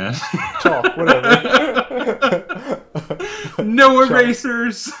chalk, man. Chalk, whatever. No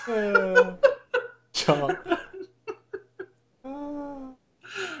erasers. Chalk.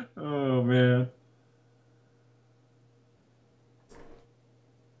 Oh, man. Is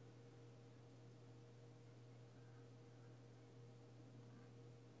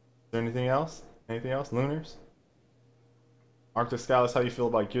there anything else? Anything else? Lunars? Arctic Skyllus, how you feel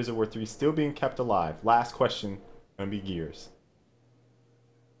about Gears of War 3 still being kept alive? Last question, gonna be Gears.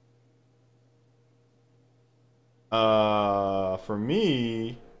 For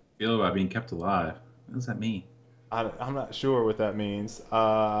me, Feel about being kept alive. What does that mean? I'm not sure what that means.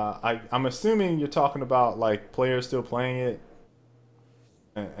 I'm assuming you're talking about like players still playing it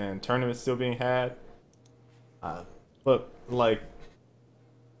and tournaments still being had. But like,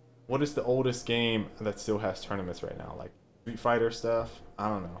 what is the oldest game that still has tournaments right now? Like Street Fighter stuff? I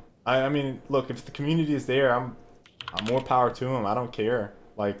don't know. I mean, look, if the community is there, I'm more power to them. I don't care.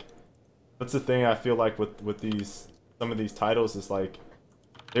 Like, that's the thing I feel like with some of these titles is like,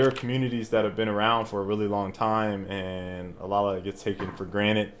 there are communities that have been around for a really long time, and a lot of it gets taken for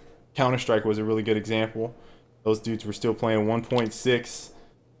granted. Counter-Strike was a really good example. Those dudes were still playing 1.6.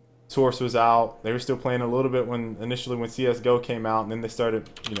 Source was out. They were still playing a little bit initially when CS:GO came out, and then they started,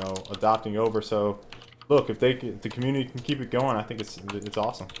 adopting over. So, look, if the community can keep it going, I think it's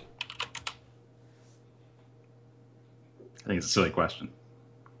awesome. I think it's a silly question.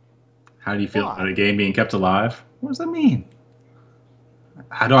 How do you feel about a game being kept alive? What does that mean?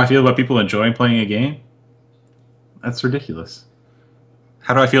 How do I feel about people enjoying playing a game? That's ridiculous.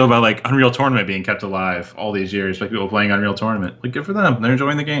 How do I feel about like Unreal Tournament being kept alive all these years? Like people playing Unreal Tournament. Like, good for them. They're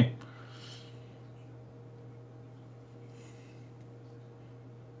enjoying the game.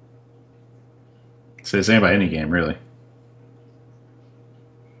 Say the same about any game, really.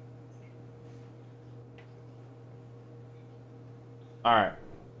 Alright.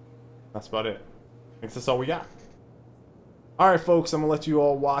 That's about it. I think that's all we got. Alright, folks, I'm going to let you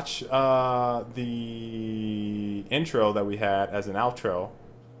all watch the the intro that we had as an outro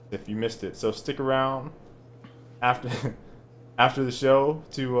if you missed it. So stick around after after the show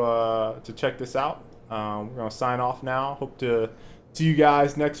to check this out. We're gonna sign off now. Hope to see you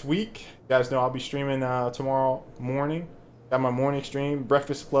guys next week. You guys know I'll be streaming tomorrow morning. Got my morning stream,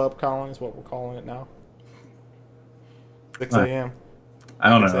 Breakfast Club calling is what we're calling it now. 6 a.m. I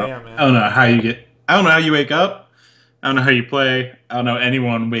don't know. 6 a.m., man. I don't know how you get. I don't know how you wake up. I don't know how you play. I don't know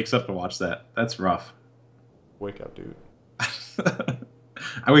anyone wakes up to watch that. That's rough. Wake up, dude.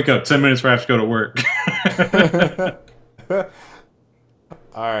 I wake up 10 minutes before I have to go to work.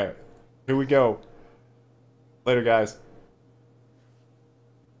 All right. Here we go. Later, guys.